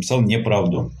Бодряков написал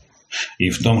неправду. И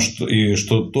в том,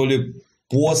 что то ли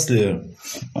после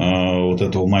вот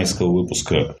этого майского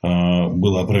выпуска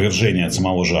было опровержение от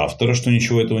самого же автора, что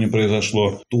ничего этого не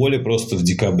произошло, то ли просто в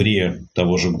декабре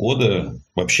того же года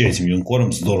вообще этим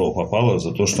юнкорам здорово попало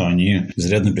за то, что они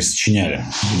изрядно присочиняли.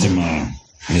 Видимо,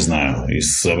 не знаю,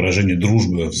 из соображений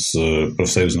дружбы с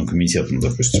профсоюзным комитетом,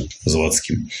 допустим,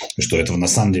 заводским, что этого на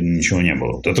самом деле ничего не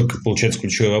было. Вот это, получается,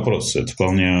 ключевой вопрос. Это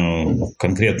вполне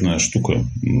конкретная штука,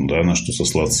 да, на что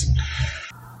сослаться.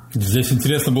 Здесь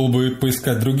интересно было бы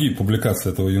поискать другие публикации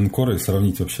этого юнкора и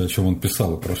сравнить вообще, о чем он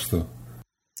писал и про что.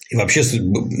 И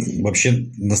вообще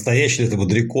настоящий ли это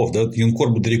Бодряков? Да? Юнкор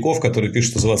Бодряков, который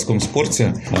пишет о заводском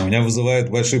спорте, у меня вызывает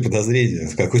большие подозрения.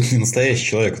 Это какой-то не настоящий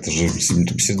человек. Это же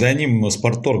псевдоним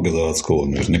спорторга заводского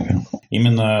наверняка.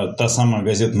 Именно та самая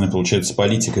газетная, получается,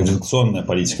 политика, редакционная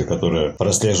политика, которая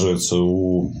прослеживается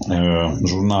у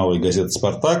журнала и газеты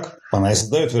 «Спартак», она и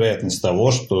создает вероятность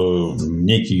того, что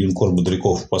некий Юнкор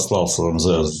Бодряков послался вам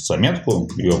за заметку,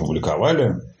 ее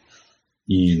опубликовали,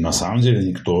 и на самом деле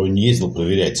никто не ездил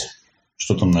проверять,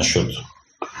 что там насчет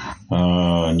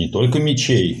не только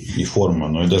мячей и формы,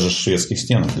 но и даже шведских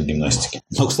стенок для гимнастики.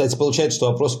 Но, кстати, получается,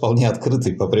 что вопрос вполне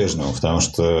открытый по-прежнему, потому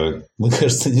что мы,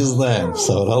 кажется, не знаем,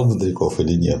 соврал Бодряков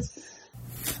или нет.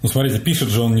 Ну, смотрите, пишет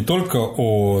же он не только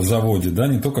о заводе, да,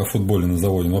 не только о футболе на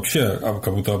заводе, но вообще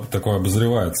как будто такой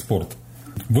обозревает спорт.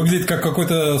 Выглядит как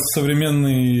какой-то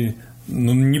современный,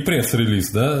 не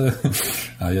пресс-релиз, да,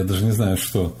 а я даже не знаю,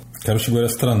 что. Короче говоря,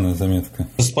 странная заметка.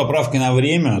 С поправкой на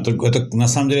время, это на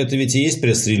самом деле это ведь и есть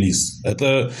пресс-релиз.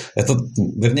 Это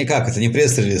вернее как, это не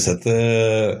пресс-релиз,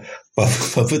 это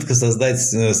попытка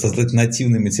создать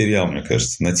нативный материал, мне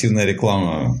кажется. Нативная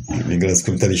реклама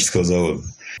Ленинградского металлического завода.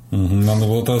 Надо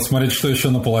было смотреть, что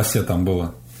еще на полосе там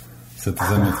было с этой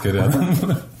заметкой рядом.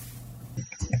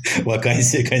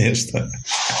 Вакансия, конечно.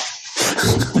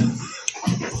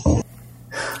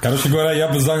 Короче говоря, я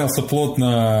бы занялся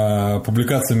плотно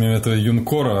публикациями этого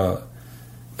юнкора,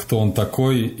 кто он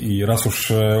такой, и раз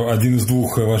уж один из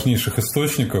двух важнейших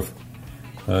источников,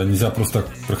 нельзя просто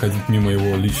так проходить мимо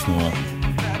его личного.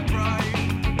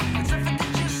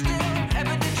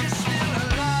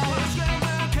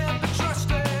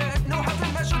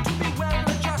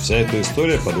 Вся эта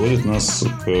история подводит нас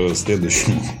к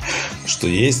следующему, что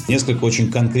есть несколько очень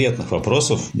конкретных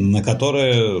вопросов, на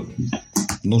которые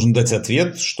нужно дать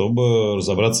ответ, чтобы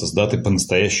разобраться с датой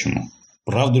по-настоящему.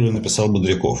 Правду ли написал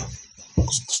Бодряков?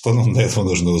 Что нам для этого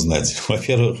нужно узнать?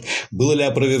 Во-первых, было ли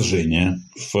опровержение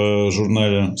в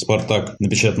журнале «Спартак»,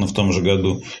 напечатано в том же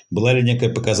году? Была ли некая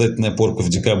показательная порка в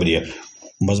декабре?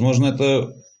 Возможно,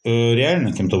 это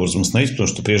реально каким-то образом установить, потому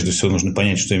что прежде всего нужно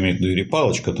понять, что имеет в виду Юрий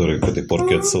Павлович, который к этой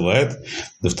порке отсылает.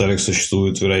 Во-вторых,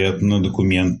 существуют, вероятно,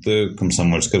 документы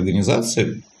комсомольской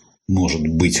организации. Может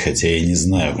быть, хотя я не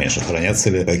знаю, конечно, хранятся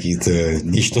ли какие-то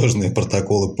ничтожные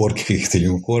протоколы порки каких-то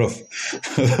юнкоров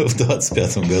в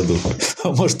 25-м году. А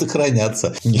может, и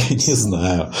хранятся. Не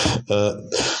знаю.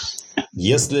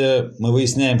 Если мы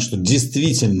выясняем, что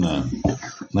действительно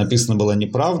написана была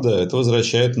неправда, это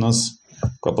возвращает нас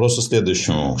К вопросу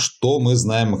следующему. Что мы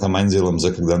знаем о команде ЛМЗ,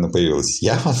 когда она появилась?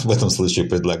 Я вам в этом случае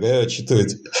предлагаю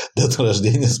отчитывать дату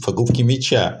рождения с покупки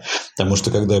мяча. Потому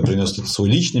что, когда я принес тут свой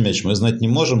личный мяч, мы знать не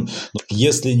можем. Но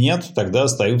если нет, тогда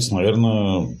остаются,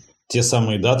 наверное, те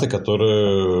самые даты,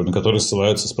 на которые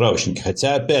ссылаются справочники.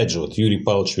 Хотя, опять же, вот Юрий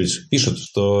Павлович ведь пишет,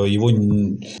 что его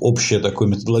общее такое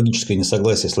методологическое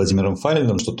несогласие с Владимиром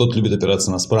Фалиным, что тот любит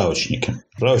опираться на справочники.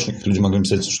 В справочниках люди могли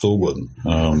писать что угодно.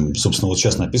 Собственно, вот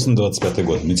сейчас написано 25-й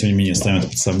год. Мы, тем не менее, ставим это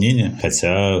под сомнение.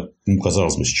 Хотя,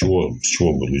 казалось бы, с чего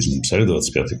бы люди написали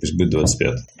 25-й, пусть будет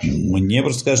 25-й. Мне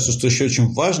просто кажется, что еще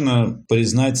очень важно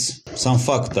признать сам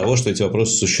факт того, что эти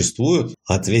вопросы существуют.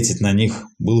 Ответить на них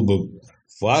было бы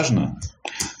важно,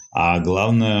 а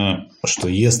главное, что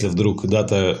если вдруг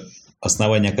дата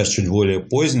основания окажется чуть более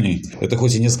поздней, это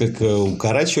хоть и несколько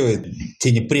укорачивает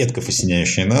тени предков,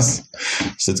 осеняющие нас,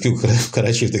 все-таки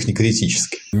укорачивает их не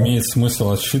критически. Имеет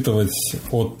смысл отсчитывать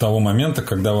от того момента,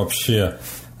 когда вообще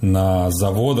на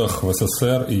заводах в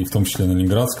СССР и в том числе на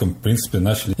Ленинградском, в принципе,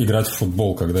 начали играть в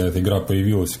футбол, когда эта игра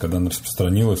появилась, когда она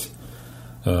распространилась.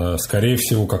 Скорее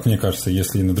всего, как мне кажется,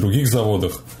 если и на других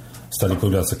заводах стали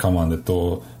появляться команды,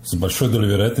 то с большой долей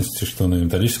вероятности, что на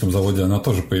металлическом заводе она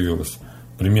тоже появилась.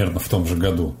 Примерно в том же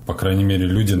году. По крайней мере,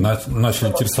 люди начали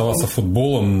интересоваться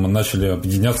футболом, начали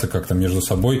объединяться как-то между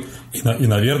собой. И,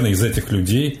 наверное, из этих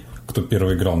людей, кто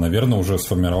первый играл, наверное, уже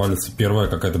сформировалась первая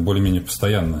какая-то более-менее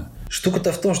постоянная.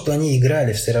 Штука-то в том, что они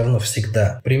играли все равно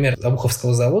всегда. Пример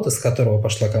Обуховского завода, с которого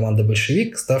пошла команда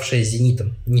 «Большевик», ставшая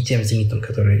 «Зенитом». Не тем «Зенитом»,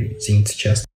 который «Зенит»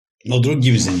 сейчас. Но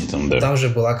другим «Зенитом», да. Там же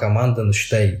была команда,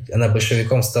 считай, она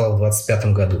большевиком стала в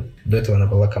 25-м году. До этого она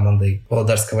была командой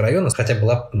Володарского района, хотя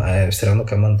была все равно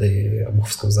командой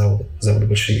Обуховского завода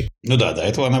 «Большевик». Ну да, до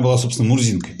этого она была, собственно,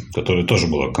 Мурзинкой, которая тоже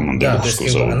была командой Обуховского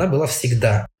завода. Да, то есть она была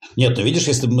всегда. Нет, ну видишь,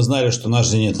 если бы мы знали, что наш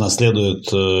 «Зенит»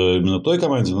 наследует именно той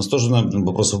команде, у нас тоже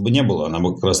вопросов бы не было. Она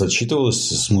бы как раз отчитывалась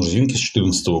с Мурзинки с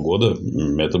 2014 года.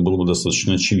 Это было бы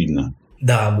достаточно очевидно.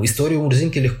 Да, историю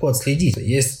Мурзинки легко отследить.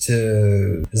 Есть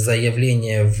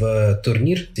заявление в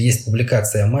турнир, есть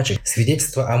публикация о матчах.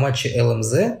 Свидетельство о матче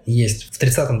ЛМЗ есть в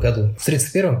 30-м году. В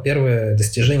 31-м первое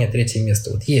достижение, 3-е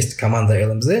место. Вот есть команда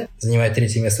ЛМЗ, занимает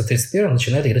 3-е место в 31-м,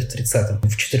 начинает играть в 30-м. В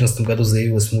 2014 году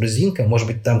заявилась Мурзинка. Может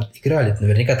быть, там играли,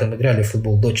 наверняка там играли в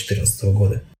футбол до 2014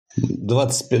 года.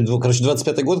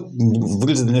 25-й год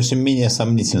выглядит для меня все менее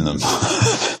сомнительным.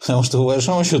 Потому что, по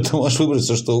большому счету, ты можешь выбрать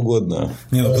все, что угодно.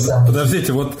 Нет,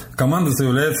 подождите, вот команда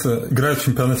заявляется, играет в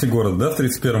чемпионате города, да, в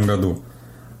 1931 году.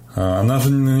 Она же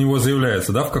на него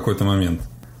заявляется, да, в какой-то момент.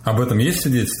 Об этом есть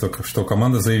свидетельство, что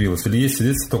команда заявилась? Или есть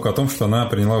свидетельство только о том, что она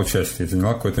приняла участие,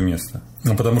 заняла какое-то место?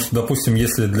 Ну, потому что, допустим,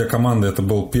 если для команды это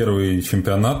был первый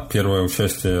чемпионат, первое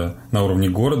участие на уровне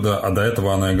города, а до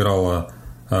этого она играла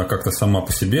как-то сама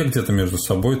по себе, где-то между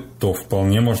собой, то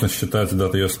вполне можно считать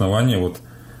датой ее основания, вот,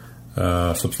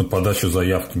 собственно, подачу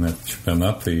заявки на этот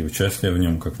чемпионат и участие в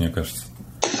нем, как мне кажется.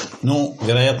 Ну,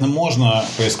 вероятно, можно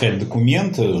поискать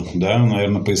документы, да,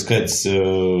 наверное, поискать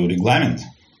регламент,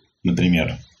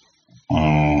 например,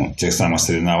 тех самых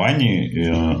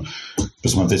соревнований,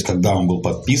 посмотреть, когда он был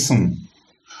подписан,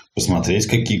 посмотреть,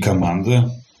 какие команды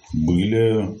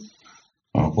были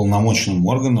полномочным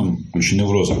органом включены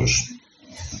в розыгрыш.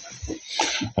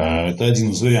 Это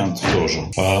один из вариантов тоже.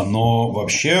 Но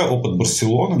вообще опыт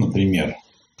Барселоны, например,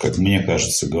 как мне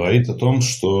кажется, говорит о том,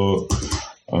 что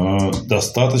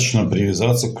достаточно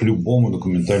привязаться к любому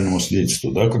документальному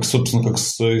свидетельству. Да? Собственно, как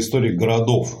с историей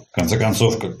городов. В конце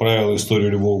концов, как правило,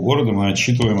 историю любого города мы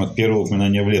отчитываем от первого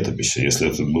упоминания в летописи.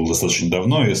 Если это было достаточно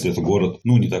давно, если это город,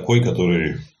 не такой,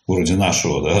 который вроде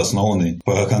нашего, да, основанный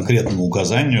по конкретному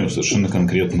указанию, совершенно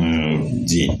конкретный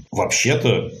день.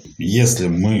 Вообще-то, если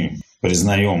мы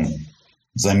признаем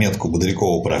заметку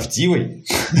Бодрякова правдивой,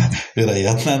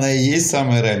 вероятно, она и есть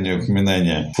самое раннее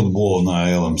упоминание футбола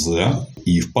на ЛМЗ,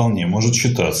 и вполне может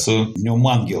считаться днем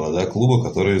ангела, да, клуба,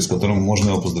 с которым можно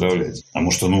его поздравлять.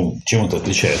 Потому что, чем это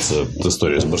отличается от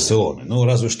истории с Барселоной?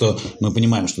 Разве что мы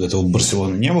понимаем, что до этого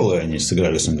Барселоны не было, и они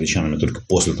сыграли с англичанами только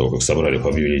после того, как собрали по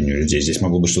объявлению людей. Здесь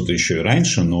могло быть что-то еще и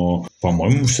раньше, но,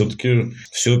 по-моему, все-таки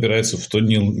все опирается в то,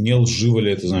 не лжива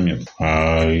ли эта заметка.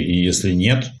 И если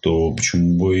нет, то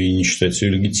почему бы и не считать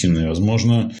ее легитимной?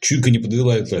 Возможно, чуйка не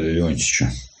подвела Виталия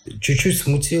Леонтьевича. Чуть-чуть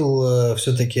смутил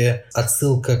все-таки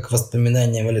отсылка к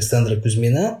воспоминаниям Александра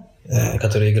Кузьмина,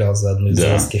 который играл за одну из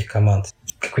заводских команд.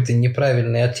 Какой-то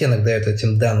неправильный оттенок дает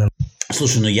этим данным.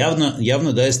 Слушай,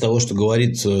 явно, да, из того, что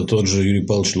говорит тот же Юрий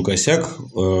Павлович Лукасяк,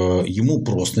 ему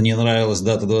просто не нравилась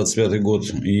дата 25-й год.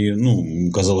 И,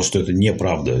 казалось, что это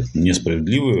неправда,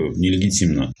 несправедливо,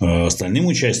 нелегитимно. Остальным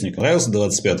участникам нравился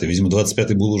 25-й. Видимо,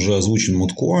 25-й был уже озвучен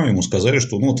Мутко. Ему сказали,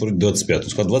 что, вроде 25-й. Он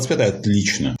сказал, 25-й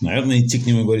отлично. Наверное, идти к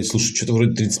нему и говорить, слушай, что-то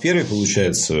вроде 31-й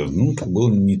получается.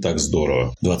 Было не так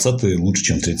здорово. 20-й лучше,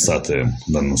 чем 30-й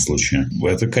в данном случае.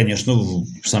 Это, конечно,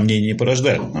 сомнения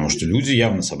порождает. Потому что люди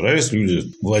явно собрались,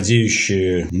 люди,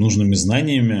 владеющие нужными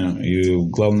знаниями и,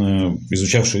 главное,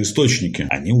 изучавшие источники,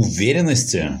 они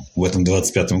уверенности в этом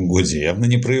 25-м годе явно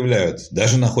не проявляют.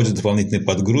 Даже находят дополнительный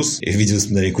подгруз в виде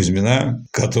воспоминаний Кузьмина,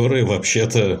 которые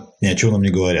вообще-то ни о чем нам не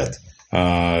говорят.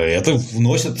 А это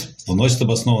вносит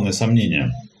обоснованные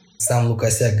сомнения. Сам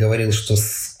Лукасяк говорил, что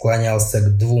склонялся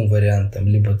к двум вариантам.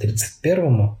 Либо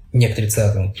 31-му, не к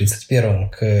 30-му, к 31-му,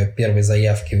 к первой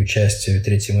заявке участию и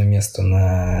 3-му месту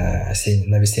на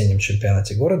весеннем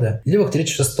чемпионате города, либо к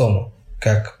 36-му,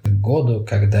 как к году,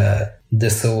 когда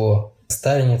ДСО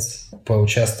 «Сталинец»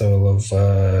 поучаствовала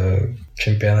в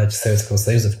чемпионате Советского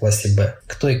Союза в классе «Б».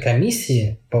 К той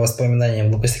комиссии, по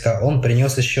воспоминаниям Лукасяка, он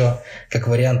принес еще как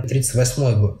вариант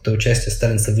 38-й год, то участие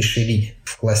сталинца в высшей лиге,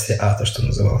 в классе А, то, что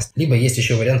называлось. Либо есть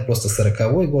еще вариант просто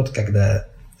 40-й год, когда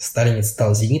сталинец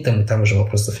стал «Зенитом», и там уже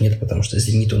вопросов нет, потому что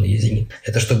 «Зенит» он и «Зенит».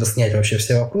 Это чтобы снять вообще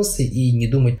все вопросы и не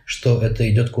думать, что это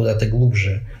идет куда-то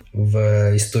глубже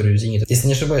в историю «Зенита». Если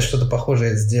не ошибаюсь, что-то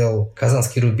похожее сделал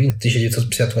казанский «Рубин».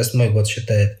 1958 год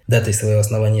считает датой своего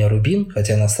основания «Рубин»,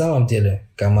 хотя на самом деле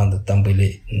команды там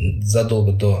были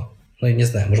задолго до... я не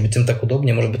знаю, может быть, им так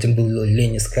удобнее, может быть, им было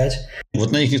лень искать.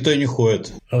 Вот на них никто и не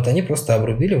ходит. Но они просто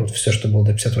обрубили все, что было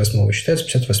до 58-го, считается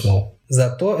 58-го.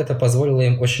 Зато это позволило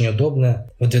им очень удобно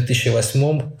в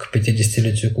 2008-м к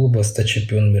 50-летию клуба стать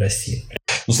чемпионами России.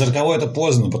 40-й это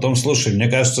поздно. Потом, слушай, мне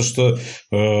кажется, что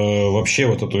вообще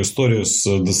вот эту историю с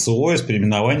ДСО, с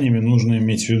переименованиями нужно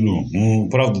иметь в виду.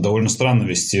 Правда, довольно странно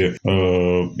вести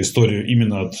историю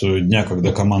именно от дня,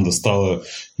 когда команда стала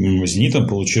 «Зенитом»,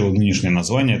 получила нынешнее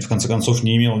название. Это, в конце концов,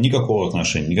 не имело никакого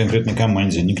отношения ни к конкретной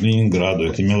команде, ни к Ленинграду.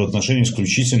 Это имело отношение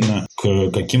исключительно к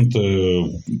каким-то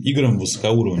играм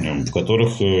высокоуровневым, в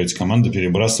которых эти команды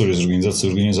перебрасывались из организации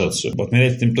в организацию.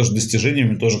 Отмерять этим тоже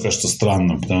достижениями тоже кажется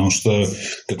странным, потому что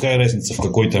какая разница, в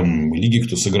какой там лиге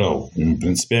кто сыграл?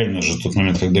 Принципиально же в тот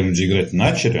момент, когда люди играть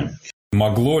начали.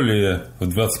 Могло ли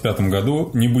в 25-м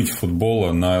году не быть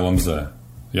футбола на ЛМЗ?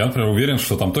 Я, например, уверен,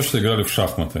 что там точно играли в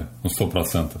шахматы,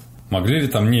 100%. Могли ли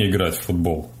там не играть в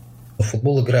футбол? В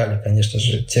футбол играли, конечно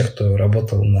же, те, кто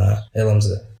работал на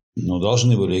ЛМЗ.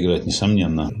 Должны были играть,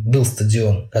 несомненно. Был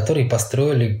стадион, который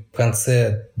построили в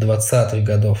конце 20-х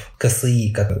годов.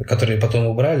 КСИ, который потом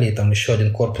убрали, и там еще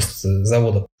один корпус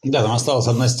завода. Да, там осталась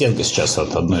одна стенка сейчас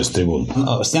от одной из трибун.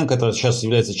 Стенка это сейчас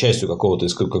является частью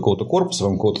какого-то корпуса,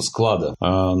 какого-то склада.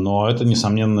 Но это,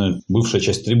 несомненно, бывшая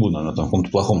часть трибуны. Она там в каком-то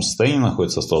плохом состоянии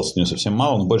находится, осталось от нее совсем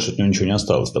мало, но больше от нее ничего не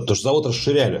осталось. Да, потому что завод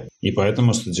расширяли, и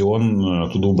поэтому стадион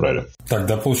оттуда убрали.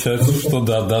 Тогда получается, что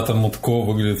да, дата Мутко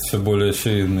выглядит все более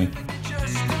очевидной.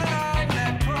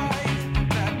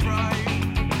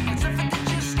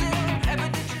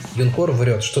 Юнкор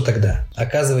врет. Что тогда?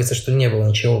 Оказывается, что не было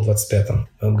ничего в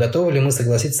 25-м. Готовы ли мы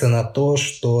согласиться на то,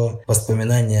 что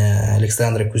воспоминания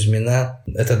Александра Кузьмина –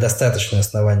 это достаточное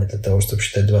основание для того, чтобы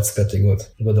считать 25-й год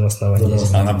годом основания?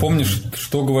 А напомнишь,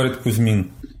 что говорит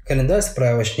Кузьмин?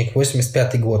 Календарь-справочник,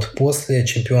 85-й год, после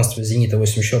чемпионства «Зенита»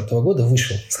 84-го года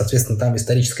вышел. Соответственно, там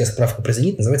историческая справка про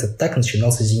 «Зенит» называется «Так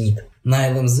начинался «Зенит». На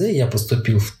ЛМЗ я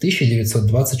поступил в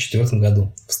 1924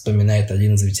 году, вспоминает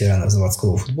один из ветеранов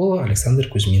заводского футбола Александр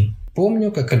Кузьмин.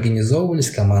 Помню, как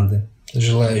организовывались команды.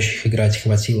 Желающих играть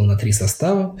хватило на 3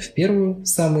 состава. В первую,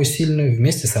 самую сильную,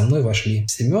 вместе со мной вошли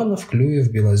Семенов,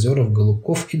 Клюев, Белозеров,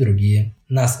 Голубков и другие.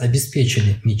 Нас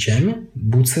обеспечили мячами,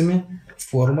 бутсами,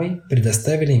 формой,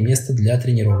 предоставили место для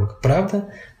тренировок. Правда,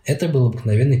 это был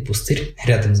обыкновенный пустырь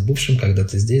рядом с бывшим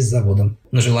когда-то здесь заводом.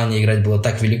 Но желание играть было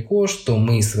так велико, что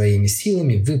мы своими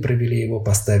силами выправили его,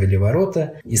 поставили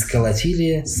ворота и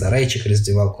сколотили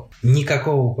сарайчик-раздевалку.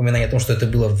 Никакого упоминания о том, что это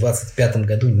было в 25-м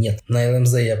году, нет. На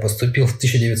ЛМЗ я поступил в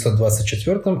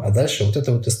 1924-м, а дальше вот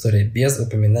эта вот история без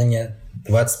упоминания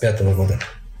 25-го года.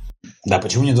 Да,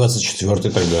 почему не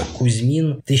 24-й тогда?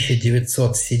 Кузьмин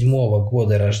 1907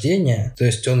 года рождения, то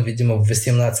есть он, видимо, в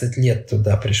 18 лет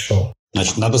туда пришел.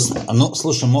 Значит, надо...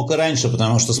 слушай, мог и раньше,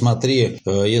 потому что, смотри,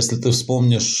 если ты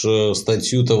вспомнишь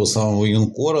статью того самого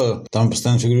Юнкора, там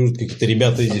постоянно фигурируют какие-то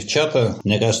ребята и девчата.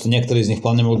 Мне кажется, некоторые из них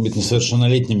вполне могут быть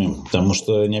несовершеннолетними, потому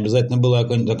что не обязательно было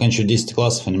оканчивать 10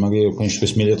 классов, они могли окончить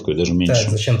 8-летку и даже меньше.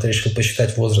 Так, зачем ты решил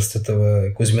посчитать возраст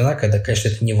этого Кузьмина, когда, конечно,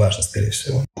 это не важно, скорее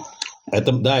всего.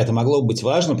 Это могло быть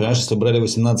важно, понимаешь, если брали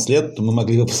 18 лет, то мы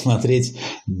могли бы посмотреть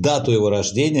дату его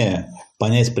рождения,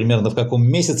 понять примерно в каком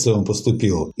месяце он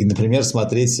поступил, и, например,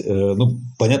 смотреть,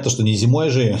 понятно, что не зимой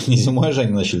же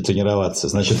они начали тренироваться,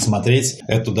 значит, смотреть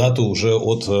эту дату уже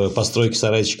от постройки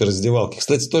сарайчика-раздевалки.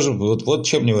 Кстати, тоже вот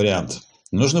чем не вариант.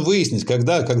 Нужно выяснить,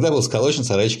 когда был сколочен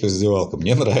сарайчик-раздевалка.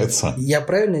 Мне нравится. Я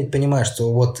правильно понимаю,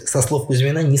 что вот со слов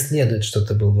Кузьмина не следует, что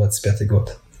это был 25-й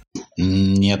год?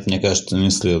 Нет, мне кажется,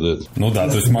 не следует. Ну да,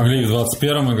 то есть могли и в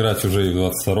 21-м играть уже, и в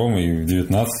 22-м, и в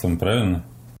 19-м, правильно?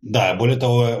 Да, более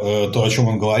того, то, о чем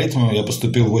он говорит, я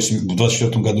поступил в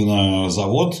 24 году на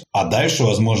завод, а дальше,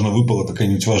 возможно, выпала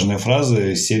какая-нибудь важная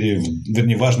фраза из серии,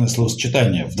 вернее, важное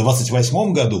словосочетание. В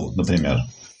 28 году, например,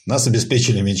 нас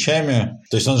обеспечили мячами.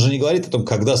 То есть он же не говорит о том,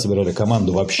 когда собирали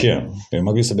команду вообще. И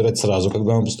могли собирать сразу,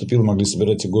 когда он поступил, могли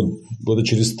собирать и года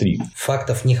через 3.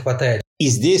 Фактов не хватает. И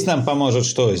здесь нам поможет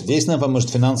что? Здесь нам поможет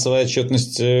финансовая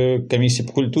отчетность комиссии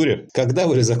по культуре. Когда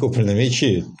были закуплены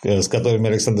мячи, с которыми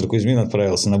Александр Кузьмин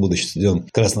отправился на будущий стадион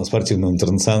Красного спортивного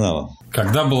интернационала?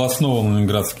 Когда был основан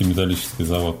Ленинградский металлический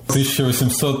завод?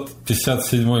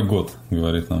 1857 год,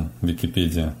 говорит нам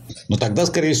Википедия. Но тогда,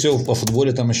 скорее всего, по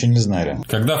футболе там еще не знали.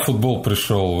 Когда футбол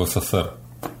пришел в СССР,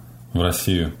 в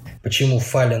Россию? Почему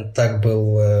Фален так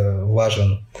был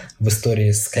важен в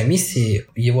истории с комиссией?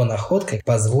 Его находка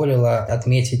позволила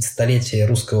отметить столетие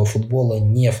русского футбола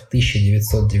не в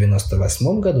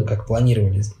 1998 году, как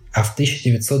планировали, а в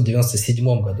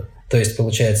 1997 году. То есть,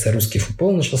 получается, русский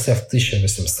футбол начался в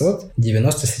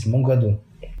 1897 году.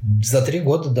 За 3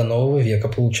 года до нового века,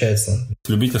 получается.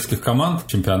 Любительских команд,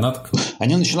 чемпионат.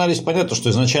 Они начинались, понятно, что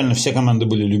изначально все команды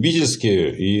были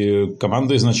любительские, и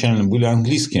команды изначально были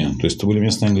английские, то есть это были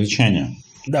местные англичане.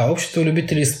 Да, общество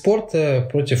любителей спорта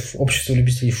против общества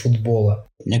любителей футбола.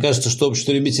 Мне кажется, что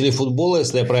общество любителей футбола,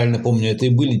 если я правильно помню, это и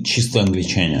были чисто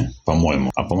англичане, по-моему.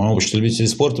 А, по-моему, общество любителей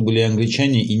спорта были и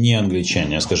англичане, и не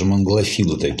англичане, а, скажем,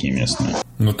 англофилы такие местные.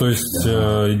 Ну, то есть,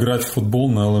 играть в футбол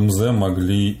на ЛМЗ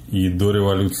могли и до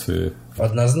революции.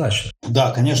 Однозначно.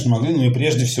 Да, конечно, могли, но и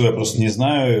прежде всего, я просто не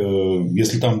знаю,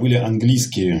 если там были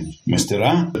английские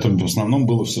мастера, это в основном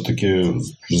было все-таки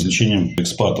развлечением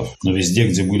экспатов. Но везде,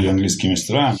 где были английские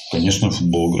мастера, конечно, в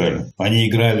футбол играли. Они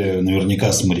играли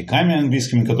наверняка с моряками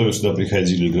английскими, которые сюда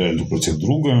приходили, играли друг против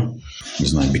друга. Не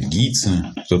знаю, бельгийцы,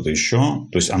 кто-то еще.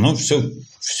 То есть оно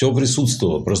все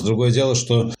присутствовало. Просто другое дело,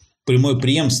 что прямой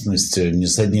преемственности ни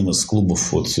с одним из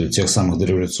клубов вот тех самых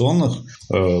дореволюционных,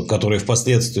 которые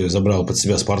впоследствии забрал под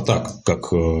себя «Спартак»,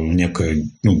 как некая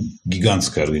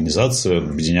гигантская организация,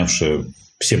 объединявшая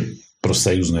все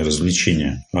профсоюзные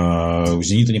развлечения, у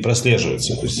 «Зенита» не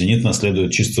прослеживается. То есть «Зенит»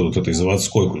 наследует чисто вот этой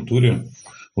заводской культуре,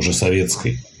 уже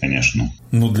советской, конечно.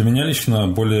 Ну, для меня лично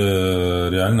более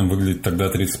реальным выглядит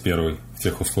тогда 31-й в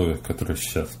тех условиях, которые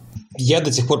сейчас. Я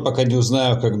до тех пор пока не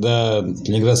узнаю, когда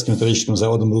Ленинградским металлическим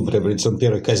заводом был приобретен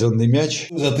первый казенный мяч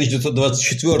за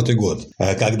 1924 год.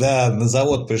 Когда на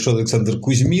завод пришел Александр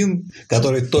Кузьмин,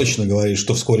 который точно говорит,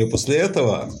 что вскоре после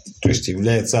этого, то есть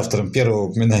является автором первого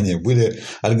упоминания, были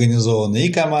организованы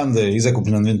и команды, и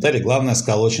закуплен инвентарь, и главное,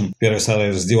 сколочен первый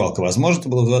сарай-раздевалка. Возможно, это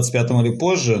было в 25-м или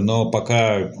позже, но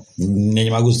пока я не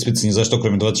могу зацепиться ни за что,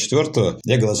 кроме 24-го,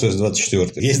 я голосую за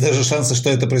 24-й. Есть даже шансы, что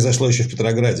это произошло еще в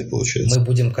Петрограде, получается. Мы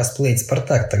будем косплеить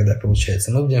 «Спартак» тогда,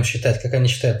 получается. Мы будем считать, как они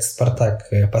считают «Спартак»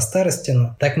 по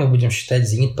Старостину, так мы будем считать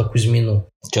 «Зенит» по Кузьмину.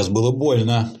 Сейчас было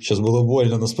больно,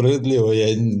 но справедливо.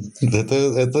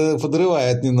 Это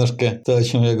подрывает немножко то, о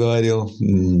чем я говорил.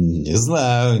 Не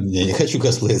знаю, я не хочу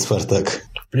косплеить «Спартак».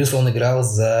 Плюс он играл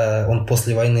он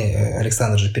после войны,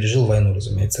 Александр же пережил войну,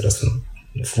 разумеется, раз он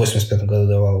в 85 году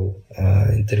давал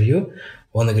интервью.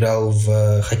 Он играл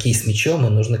в хоккей с мячом, и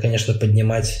нужно, конечно,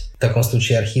 поднимать в таком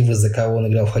случае архивы, за кого он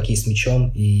играл в хоккей с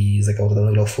мячом и за кого тогда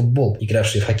он играл в футбол.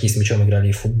 Игравшие в хоккей с мячом играли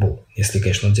и в футбол, если,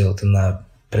 конечно, он делал это на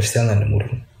профессиональном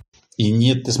уровне. И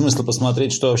нет смысла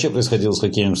посмотреть, что вообще происходило с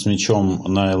хоккеем с мячом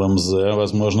на ЛМЗ.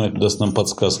 Возможно, это даст нам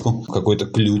подсказку, какой-то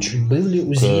ключ. Был ли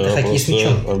у «Зенита» хоккей с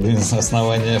мячом?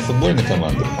 Основания футбольной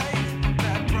команды.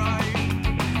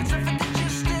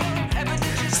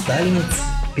 Сталинец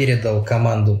передал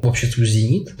команду обществу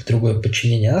 «Зенит», в другое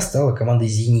подчинение, она стала командой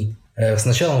 «Зенит». С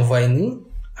началом войны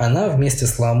она вместе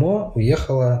с Ламо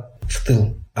уехала в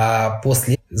тыл. А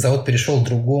после завод перешел к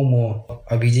другому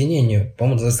объединению,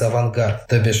 по-моему, называется «Авангард»,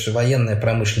 то бишь военная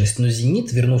промышленность. Но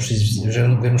 «Зенит»,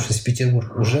 вернувшись в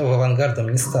Петербург, уже в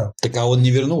 «Авангардом» не стал. Так а он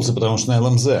не вернулся, потому что на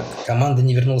ЛМЗ. Команда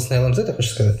не вернулась на ЛМЗ, ты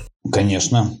хочешь сказать?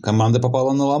 Конечно. Команда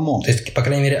попала на Ламо. То есть, по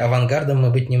крайней мере, «Авангардом» мы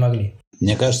быть не могли.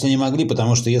 Мне кажется, не могли,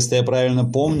 потому что, если я правильно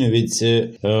помню, ведь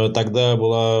тогда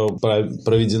была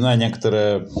проведена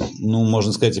некоторая,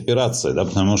 можно сказать, операция, да,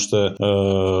 потому что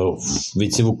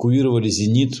ведь эвакуировали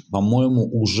 «Зенит», по-моему,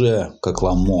 уже как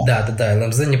ЛАМО. Да,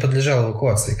 ЛМЗ не подлежал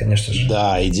эвакуации, конечно же.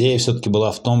 Да, идея все-таки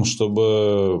была в том,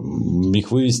 чтобы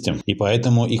их вывести, и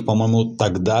поэтому их, по-моему,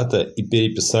 тогда-то и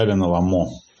переписали на ЛАМО.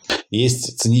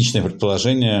 Есть циничное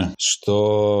предположение,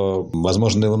 что,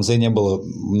 возможно, на ЛМЗ не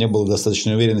было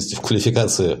достаточной уверенности в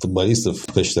квалификации футболистов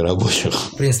в качестве рабочих.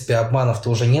 В принципе, обманов-то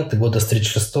уже нет, и года с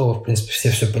 36-го, в принципе,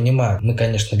 все понимают. Мы,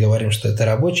 конечно, говорим, что это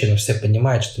рабочие, но все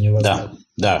понимают, что невозможно.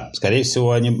 Да, скорее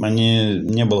всего, они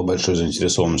не было большой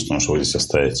заинтересованности в том, чтобы здесь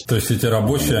оставить. То есть эти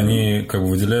рабочие, они как бы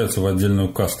выделяются в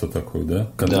отдельную касту такую,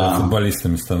 да? Которые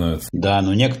футболистами становятся. Да,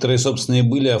 но некоторые, собственно, и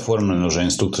были оформлены уже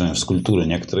инструкторами физкультуры.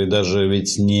 Некоторые даже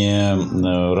ведь не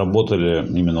работали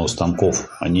именно у станков.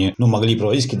 Они могли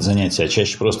проводить какие-то занятия, а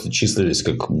чаще просто числились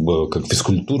как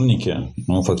физкультурники,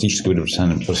 фактически были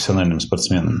профессиональными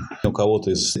спортсменами. У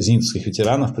кого-то из зенитовских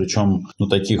ветеранов, причем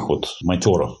таких вот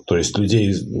матерых, то есть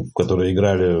людей, которые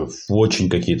играли в очень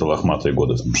какие-то лохматые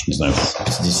годы, там, не знаю,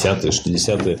 50-е,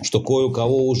 60-е, что кое у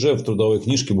кого уже в трудовой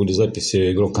книжке были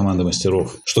записи игрок команды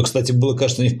мастеров. Что, кстати, было,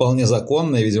 кажется, не вполне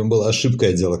законно, и, видимо, была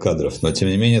ошибкой отдела кадров. Но, тем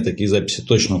не менее, такие записи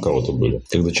точно у кого-то были.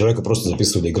 Когда человека просто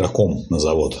записывали игроком на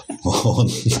завод. Он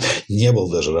не был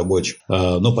даже рабочим.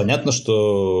 Но понятно,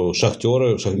 что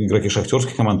игроки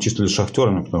шахтерских команд числились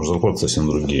шахтерами, потому что зарплаты совсем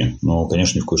другие. Но,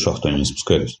 конечно, ни в какую шахту они не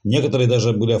спускались. Некоторые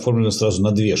даже были оформлены сразу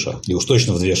на 2 шахты. И уж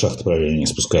точно в 2 шахты, правильно, не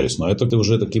спускались. Но это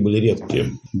уже такие были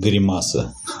редкие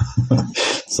гримасы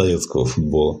советского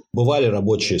футбола. Бывали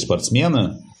рабочие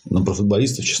спортсмены, но про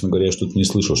футболистов, честно говоря, я что-то не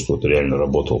слышал, что кто-то реально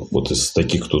работал. Вот из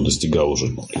таких, кто достигал уже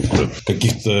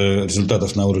каких-то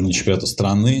результатов на уровне чемпионата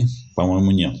страны,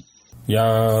 по-моему, нет.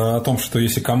 Я о том, что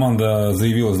если команда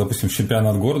заявилась, допустим, в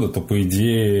чемпионат города, то, по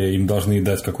идее, им должны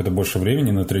дать какое-то больше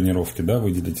времени на тренировки, да,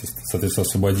 выделить, соответственно,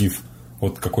 освободив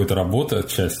от какой-то работы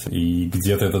отчасти, и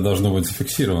где-то это должно быть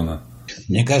зафиксировано.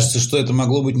 Мне кажется, что это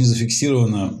могло быть не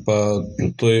зафиксировано по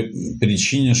той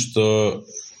причине, что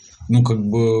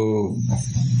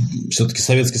все-таки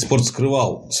советский спорт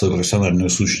скрывал свою профессиональную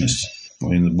сущность.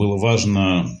 И было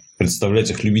важно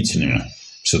представлять их любителями,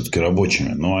 все-таки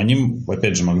рабочими. Но они,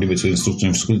 опять же, могли быть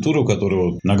инструкторами физкультуры, у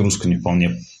которого нагрузка не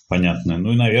вполне понятная.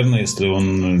 И, наверное, если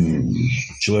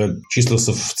человек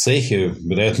числился в цехе,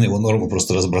 вероятно, его нормы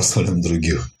просто разбрасывали на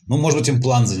других. Может быть, им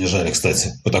план занижали, кстати,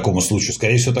 по такому случаю.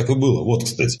 Скорее всего, так и было. Вот,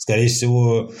 кстати. Скорее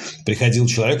всего, приходил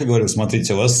человек и говорил: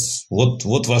 смотрите, у вас вот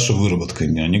ваша выработка.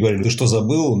 Они говорили: ты что,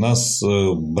 забыл? У нас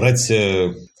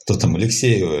братья... Кто там,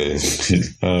 Алексеева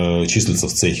числится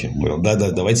в цехе. Говорил: да,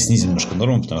 давайте снизим немножко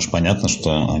норму, потому что понятно,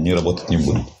 что они работать не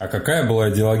будут. А какая была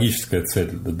идеологическая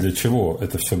цель? Для чего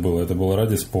это все было? Это было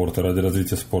ради спорта, ради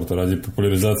развития спорта, ради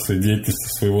популяризации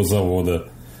деятельности своего завода?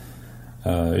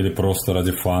 Или просто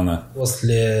ради фана?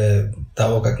 После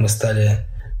того, как мы стали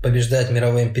побеждать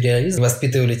мировой империализм,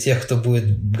 воспитывали тех, кто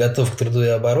будет готов к труду и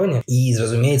обороне. И,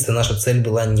 разумеется, наша цель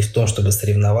была не в том, чтобы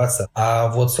соревноваться,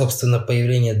 а вот, собственно,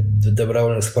 появление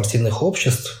добровольных спортивных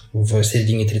обществ в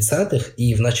середине 30-х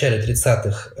и в начале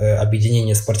 30-х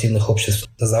объединение спортивных обществ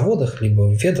на заводах, либо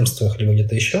в ведомствах, либо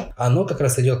где-то еще, оно как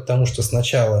раз идет к тому, что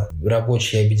сначала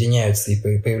рабочие объединяются и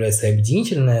появляется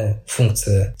объединительная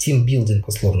функция, тимбилдинг,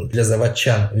 условно, для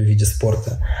заводчан в виде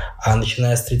спорта. А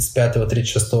начиная с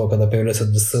 35-36, когда появляется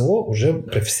ДСО, уже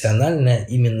профессиональная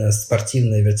именно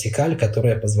спортивная вертикаль,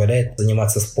 которая позволяет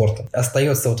заниматься спортом.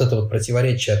 Остается вот это вот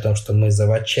противоречие о том, что мы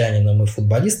заводчане, но мы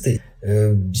футболисты.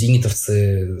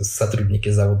 Зенитовцы – сотрудники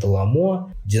завода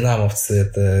 «ЛАМО», динамовцы –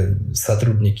 это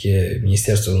сотрудники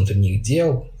Министерства внутренних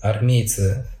дел,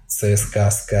 армейцы ЦСКА,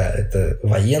 СКА – это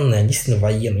военные, они действительно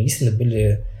военные, они действительно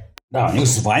были... Да, у них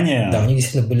звания. Да, у них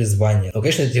действительно были звания. Но,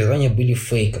 конечно, эти звания были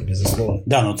фейком, безусловно.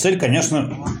 Да, но цель,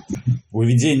 конечно,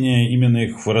 выведение именно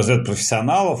их в разряд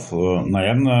профессионалов,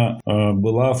 наверное,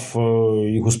 была в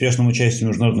их успешном участии в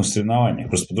международных соревнованиях.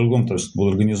 Просто по-другому то есть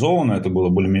было организовано, это было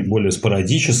более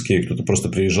спорадически, кто-то просто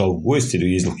приезжал в гости или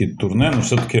ездил в какие-то турне, но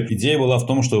все-таки идея была в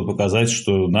том, чтобы показать,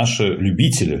 что наши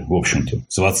любители, в общем-то,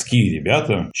 заводские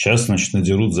ребята, сейчас, значит,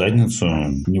 надерут задницу,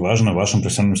 неважно, вашим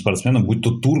профессиональным спортсменам, будь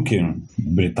то турки,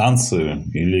 британцы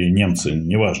или немцы,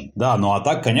 неважно. Да, ну а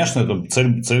так, конечно, это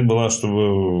цель была,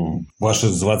 чтобы ваши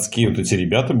заводские вот эти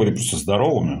ребята были просто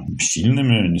здоровыми,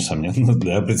 сильными, несомненно,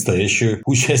 для предстоящего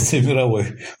участия в мировой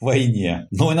войне.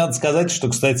 Ну и надо сказать, что,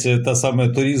 кстати, та самая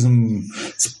туризм,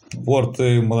 спорт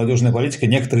и молодежная политика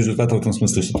некоторые результаты в этом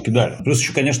смысле все-таки дали. Плюс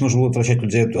еще, конечно, нужно было отвращать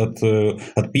людей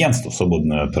от пьянства в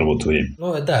свободное от работы время.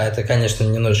 Ну да, это, конечно,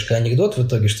 немножечко анекдот в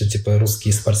итоге, что типа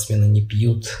русские спортсмены не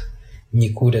пьют не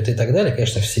курят и так далее.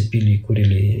 Конечно, все пили и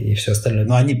курили и все остальное.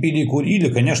 Но они пили и курили,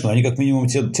 конечно. Они как минимум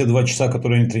те 2 часа,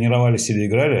 которые они тренировались или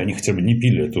играли, они хотя бы не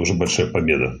пили. Это уже большая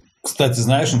победа. Кстати,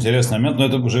 знаешь, интересный момент, но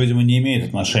это уже, видимо, не имеет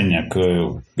отношения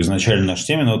к изначальной нашей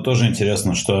теме, но тоже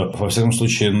интересно, что, во всяком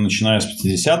случае, начиная с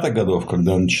 50-х годов,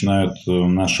 когда начинают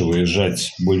наши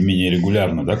выезжать более-менее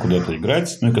регулярно, да, куда-то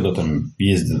играть, ну и когда там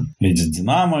ездит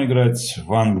 «Динамо» играть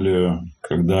в Англию,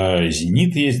 когда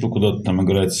 «Зенит» ездил куда-то там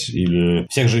играть, или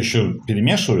всех же еще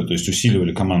перемешивали, то есть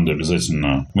усиливали команду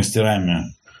обязательно мастерами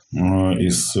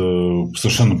из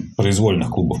совершенно произвольных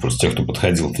клубов, просто тех, кто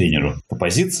подходил тренеру по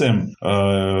позициям.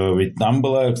 Ведь там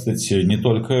была, кстати, не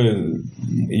только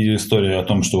история о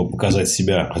том, чтобы показать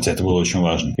себя, хотя это было очень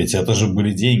важно, ведь это же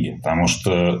были деньги, потому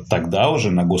что тогда уже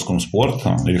на Госкомспорт,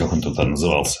 или как он тогда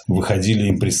назывался, выходили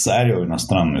импресарио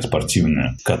иностранные,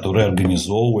 спортивные, которые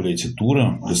организовывали эти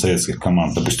туры для советских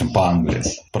команд, допустим, по Англии,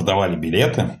 продавали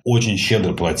билеты, очень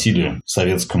щедро платили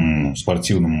советскому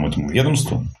спортивному этому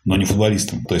ведомству, но не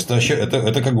футболистам. То есть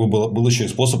это как бы был еще и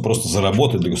способ просто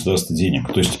заработать для государства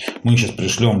денег. То есть мы сейчас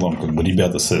пришлем вам как бы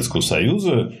ребят из Советского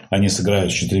Союза, они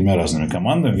сыграют с 4 разными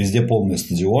командами, везде полные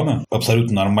стадионы,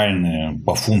 абсолютно нормальные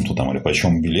по фунту там, или по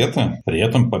чему билеты, при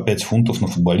этом по 5 фунтов на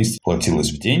футболиста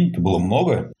платилось в день. Это было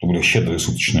много, это были щедрые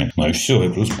суточные. Ну и все,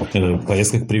 и плюс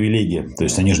поездка как привилегия. То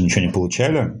есть они же ничего не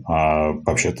получали, а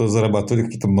вообще-то зарабатывали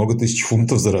какие-то много тысяч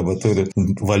фунтов, зарабатывали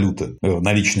валюты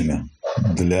наличными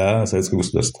для советского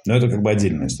государства. Но это как бы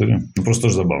отдельная история. Ну, просто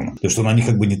тоже забавно. То есть, он на них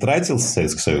как бы не тратился,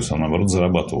 Советский Союз, а наоборот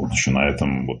зарабатывал еще на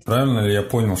этом. Вот. Правильно ли я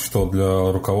понял, что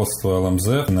для руководства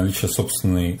ЛМЗ наличие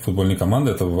собственной футбольной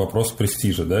команды – это вопрос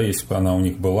престижа, да? Если бы она у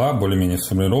них была более-менее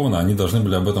сформирована, они должны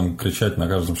были об этом кричать на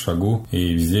каждом шагу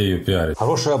и везде ее пиарить.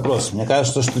 Хороший вопрос. Мне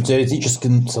кажется, что теоретически,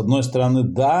 с одной стороны,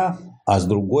 да, а с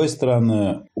другой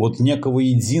стороны, вот некого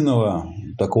единого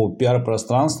такого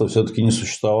пиар-пространства все-таки не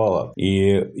существовало.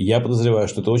 И я подозреваю,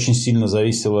 что это очень сильно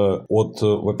зависело от,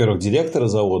 во-первых, директора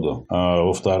завода, а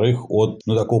во-вторых, от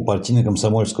такого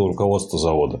партийно-комсомольского руководства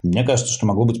завода. Мне кажется, что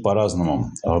могло быть по-разному.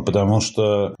 Потому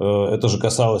что это же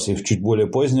касалось и в чуть более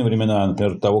поздние времена,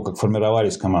 например, того, как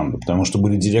формировались команды. Потому что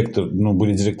были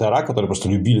директора, которые просто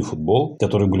любили футбол,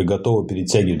 которые были готовы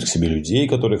перетягивать к себе людей,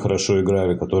 которые хорошо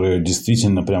играли, которые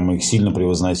действительно прямо их сильно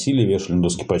превозносили, вешали на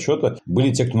доски почета.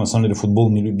 Были те, кто на самом деле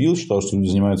футбол не любил, считал, что люди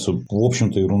занимаются, в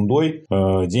общем-то, ерундой.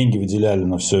 Деньги выделяли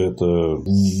на все это в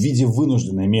виде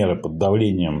вынужденной меры под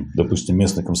давлением, допустим,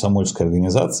 местной комсомольской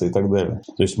организации и так далее.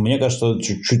 То есть, мне кажется,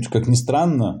 чуть-чуть, как ни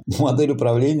странно, модель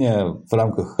управления в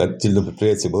рамках отдельного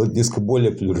предприятия была несколько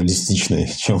более плюралистичной,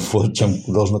 чем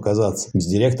должно казаться. То есть,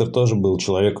 директор тоже был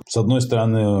человек, с одной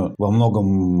стороны, во многом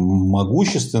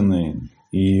могущественный,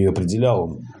 и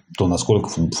определял то, насколько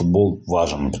футбол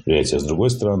важен на предприятии. А с другой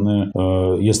стороны,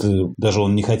 если даже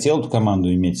он не хотел эту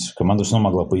команду иметь, команда все равно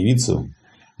могла появиться.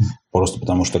 Просто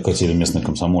потому, что хотели местные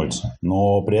комсомольцы.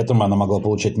 Но при этом она могла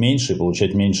получать меньше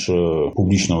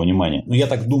публичного внимания. Ну, я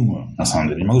так думаю, на самом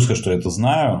деле. Не могу сказать, что я это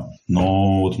знаю,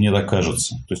 но вот мне так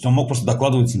кажется. То есть, он мог просто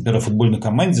докладывать, например, о футбольной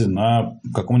команде на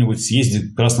каком-нибудь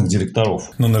съезде красных директоров.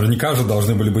 Ну, наверняка же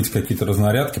должны были быть какие-то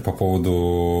разнарядки по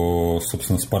поводу,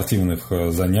 собственно, спортивных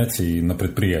занятий на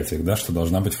предприятиях, да, что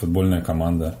должна быть футбольная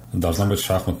команда, должна быть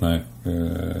шахматная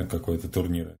какой-то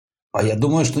турнир. А я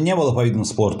думаю, что не было по видам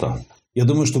спорта. Я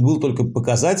думаю, что был только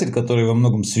показатель, который во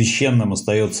многом священным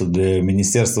остается для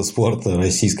Министерства спорта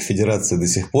Российской Федерации до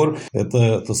сих пор.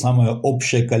 Это то самое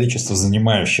общее количество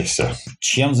занимающихся.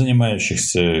 Чем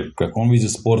занимающихся, в каком виде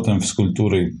спорта,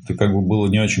 физкультурой, это как бы было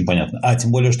не очень понятно. А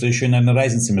тем более, что еще, наверное,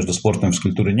 разницы между спортом и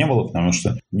физкультурой не было, потому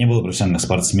что не было профессиональных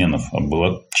спортсменов, а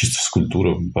была чисто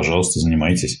физкультура. Пожалуйста,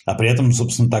 занимайтесь. А при этом,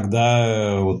 собственно,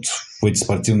 тогда вот в эти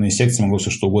спортивные секции могло все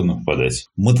что угодно попадать.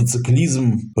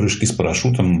 Мотоциклизм, прыжки с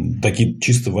парашютом, такие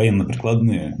чисто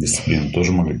военно-прикладные дисциплины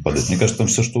тоже могли попадать. Мне кажется, там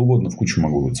все что угодно в кучу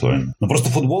могло быть с вами. Но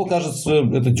просто футбол, кажется,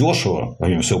 это дешево,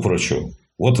 помимо всего прочего.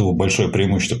 Вот его большое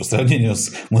преимущество по сравнению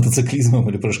с мотоциклизмом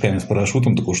или прыжками с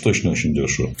парашютом, так уж точно очень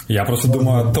дешево. Я просто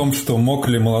думаю о том, что мог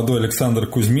ли молодой Александр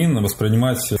Кузьмин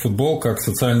воспринимать футбол как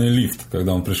социальный лифт,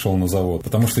 когда он пришел на завод.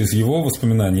 Потому что из его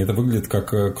воспоминаний это выглядит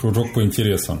как кружок по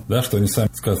интересам, да, что они сами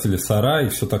сказали сарай и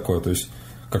все такое. То есть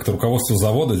как-то руководство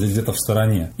завода здесь где-то в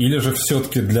стороне. Или же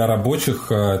все-таки для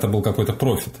рабочих это был какой-то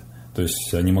профит. То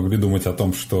есть они могли думать о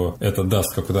том, что это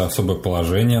даст какое-то особое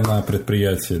положение на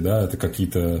предприятии, да, это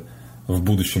какие-то в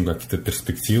будущем какие-то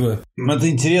перспективы. Это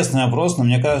интересный вопрос, но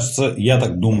мне кажется, я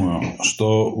так думаю,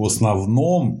 что в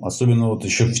основном, особенно вот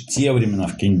еще в те времена,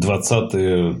 в какие-нибудь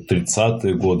 20-е,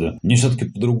 30-е годы, они все-таки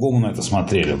по-другому на это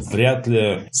смотрели. Вряд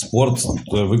ли спорт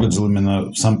выглядел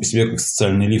именно сам по себе как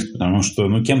социальный лифт, потому что,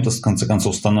 кем-то, в конце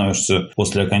концов, становишься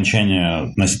после окончания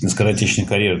относительно скоротечной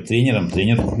карьеры тренером.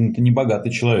 Тренер – это не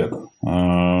богатый человек.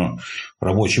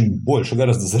 Рабочий больше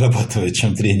гораздо зарабатывает,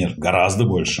 чем тренер. Гораздо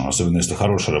больше, особенно если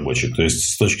хороший рабочий. То есть,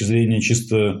 с точки зрения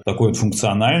чисто такой вот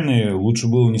функциональной, лучше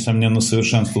было, несомненно,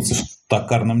 совершенствоваться в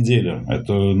токарном деле.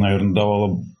 Это, наверное,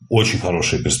 давало очень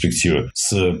хорошие перспективы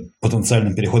с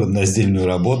потенциальным переходом на сдельную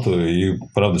работу и,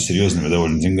 правда, серьезными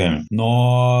довольно деньгами.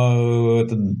 Но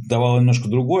это давало немножко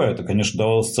другое. Это, конечно,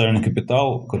 давало социальный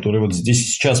капитал, который вот здесь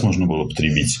и сейчас можно было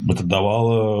потребить. Это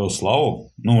давало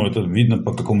славу. Это видно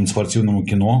по какому-нибудь спортивному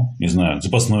кино. Не знаю,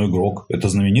 запасной игрок. Это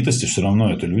знаменитости все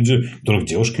равно. Это люди, которых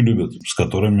девушки любят, с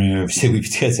которыми все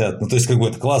выпить хотят. То есть,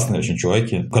 это классные очень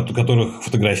чуваки, которых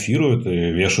фотографируют и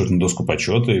вешают на доску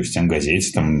почета, и в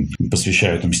стенгазете там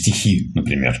посвящают им стихи,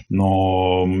 например.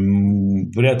 Но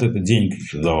вряд ли это денег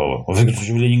давало. Во всяком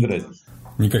случае, в Ленинграде.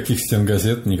 Никаких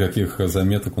стенгазет, никаких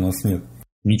заметок у нас нет.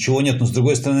 Ничего нет, но с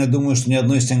другой стороны, я думаю, что ни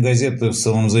одной стенгазеты в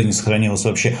ЛМЗ не сохранилось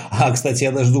вообще. Кстати,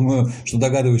 я даже думаю, что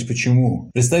догадываюсь, почему.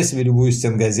 Представь себе любую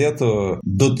стенгазету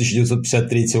до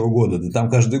 1953 года. Да там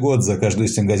каждый год за каждую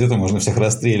стенгазету можно всех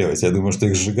расстреливать. Я думаю, что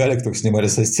их сжигали, кто их снимали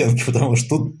со стенки, потому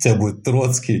что тут у тебя будет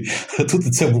Троцкий, тут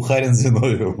у тебя Бухарин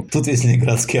Зиновьев, тут весь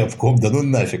ленинградский обком. Да ну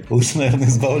нафиг. Лучше, наверное,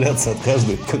 избавляться от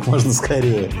каждой как можно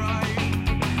скорее.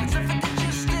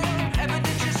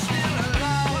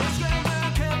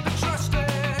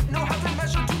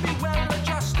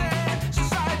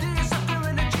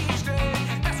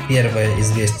 Первое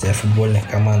известие о футбольных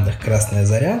командах «Красная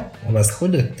Заря»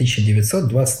 восходит к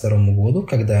 1922 году,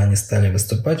 когда они стали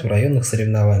выступать в районных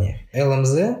соревнованиях.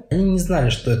 ЛМЗ, они не знали,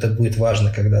 что это будет важно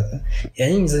когда-то. И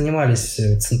они не занимались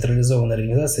централизованной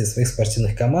организацией своих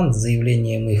спортивных команд,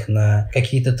 заявлением их на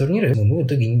какие-то турниры. Мы в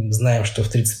итоге знаем, что к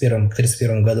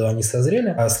 1931 году они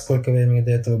созрели. А сколько времени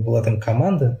до этого была там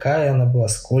команда, какая она была,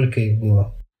 сколько их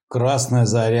было. Красная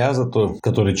Заря, зато,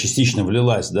 которая частично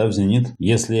влилась, в «Зенит»,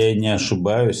 если я не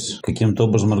ошибаюсь, каким-то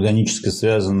образом органически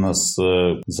связана с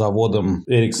заводом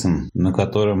Эриксон, на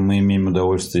котором мы имеем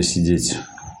удовольствие сидеть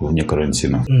вне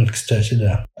карантина. Кстати,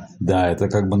 да. Да, это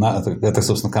это,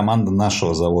 собственно, команда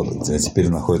нашего завода, где теперь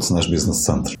находится наш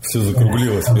бизнес-центр. Все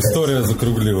закруглилось, история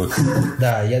закруглилась.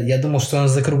 Да, я думал, что она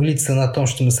закруглится на том,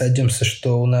 что мы сойдемся,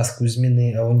 что у нас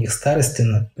Кузьмины, а у них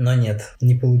Старостина, но нет,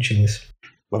 не получилось.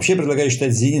 Вообще предлагаю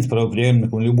считать «Зенит»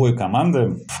 правопреемником любой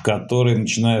команды, в которой,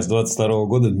 начиная с 22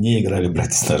 года, не играли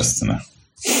братья Старостина.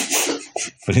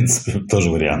 В принципе, тоже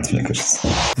вариант, мне кажется.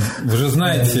 Вы же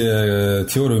знаете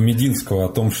теорию Мединского о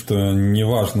том, что не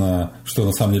важно, что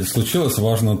на самом деле случилось,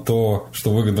 важно то,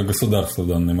 что выгодно государству в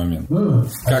данный момент.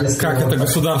 Как это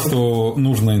государству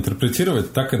нужно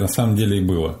интерпретировать, так и на самом деле и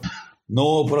было.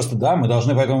 Просто мы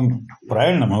должны поэтому...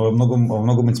 Правильно, мы во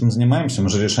многом этим занимаемся, мы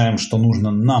же решаем, что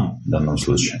нужно нам в данном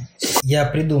случае. Я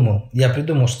придумал,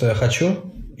 что я хочу.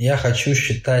 Я хочу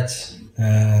считать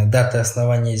датой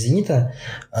основания «Зенита»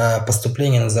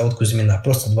 поступление на завод Кузьмина.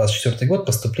 Просто 24-й год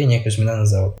поступления Кузьмина на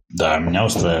завод. Да, меня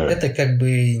устраивает. Это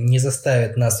не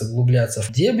заставит нас углубляться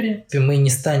в дебри. Мы не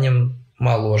станем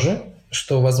моложе,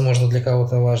 что, возможно, для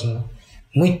кого-то важно.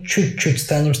 Мы чуть-чуть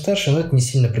станем старше, но это не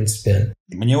сильно принципиально.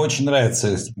 Мне очень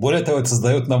нравится. Более того, это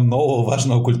создает нам нового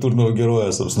важного культурного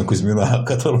героя, собственно, Кузьмина, о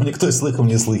котором никто и слыхом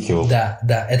не слыхивал. Да,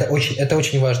 это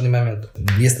очень важный момент.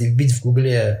 Если вбить в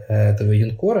гугле этого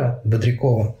юнкора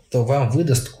Бодрякова, то вам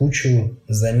выдаст кучу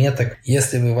заметок.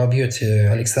 Если вы вобьете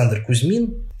Александр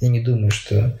Кузьмин, я не думаю,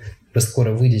 что вы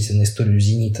скоро выйдете на историю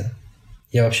 «Зенита».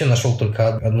 Я вообще нашел только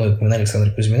одно упоминание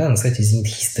Александра Кузьмина на сайте «Зенит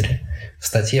History» в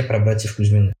статье про братьев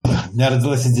Кузьминых. У меня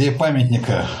родилась идея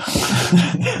памятника,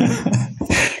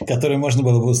 который можно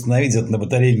было бы установить где-то на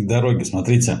батарейной дороге.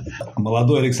 Смотрите,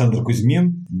 молодой Александр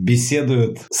Кузьмин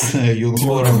беседует с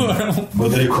юнкором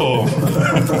Бодряковым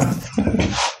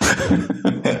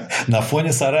на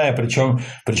фоне сарая. Причем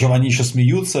они еще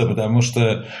смеются, потому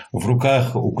что в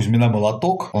руках у Кузьмина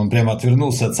молоток. Он прямо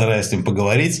отвернулся от сарая с ним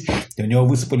поговорить. И у него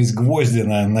высыпались гвозди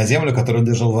на землю, которую он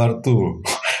держал во рту.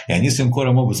 И они с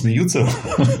юнкором оба смеются.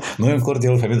 Но юнкор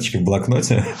делает пометочки в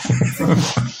блокноте.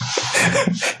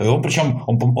 Причем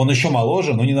он еще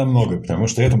моложе, но не намного. Потому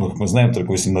что этому мы знаем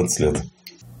только 18 лет.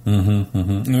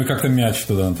 Ну и как-то мяч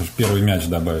туда, потому что первый мяч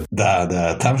добавить.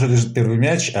 Да, там же лежит первый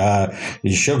мяч, а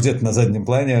еще где-то на заднем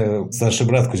плане старший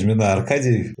брат Кузьмина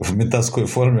Аркадий в ментовской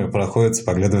форме проходится,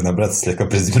 поглядывая на брата слегка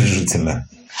пренебрежительно.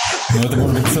 Ну, это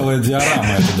может быть целая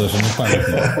диорама, это даже не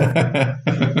памятник.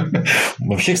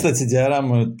 Вообще, кстати,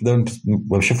 диорамы,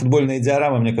 вообще футбольные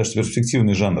диорамы, мне кажется,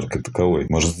 перспективный жанр как таковой.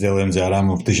 Может, сделаем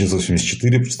диораму в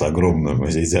 1984, просто огромную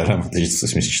музей диорамы в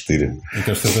 1984. Мне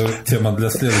кажется, это тема для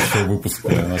следующего выпуска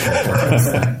нашего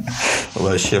подкаста.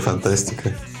 Вообще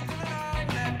фантастика.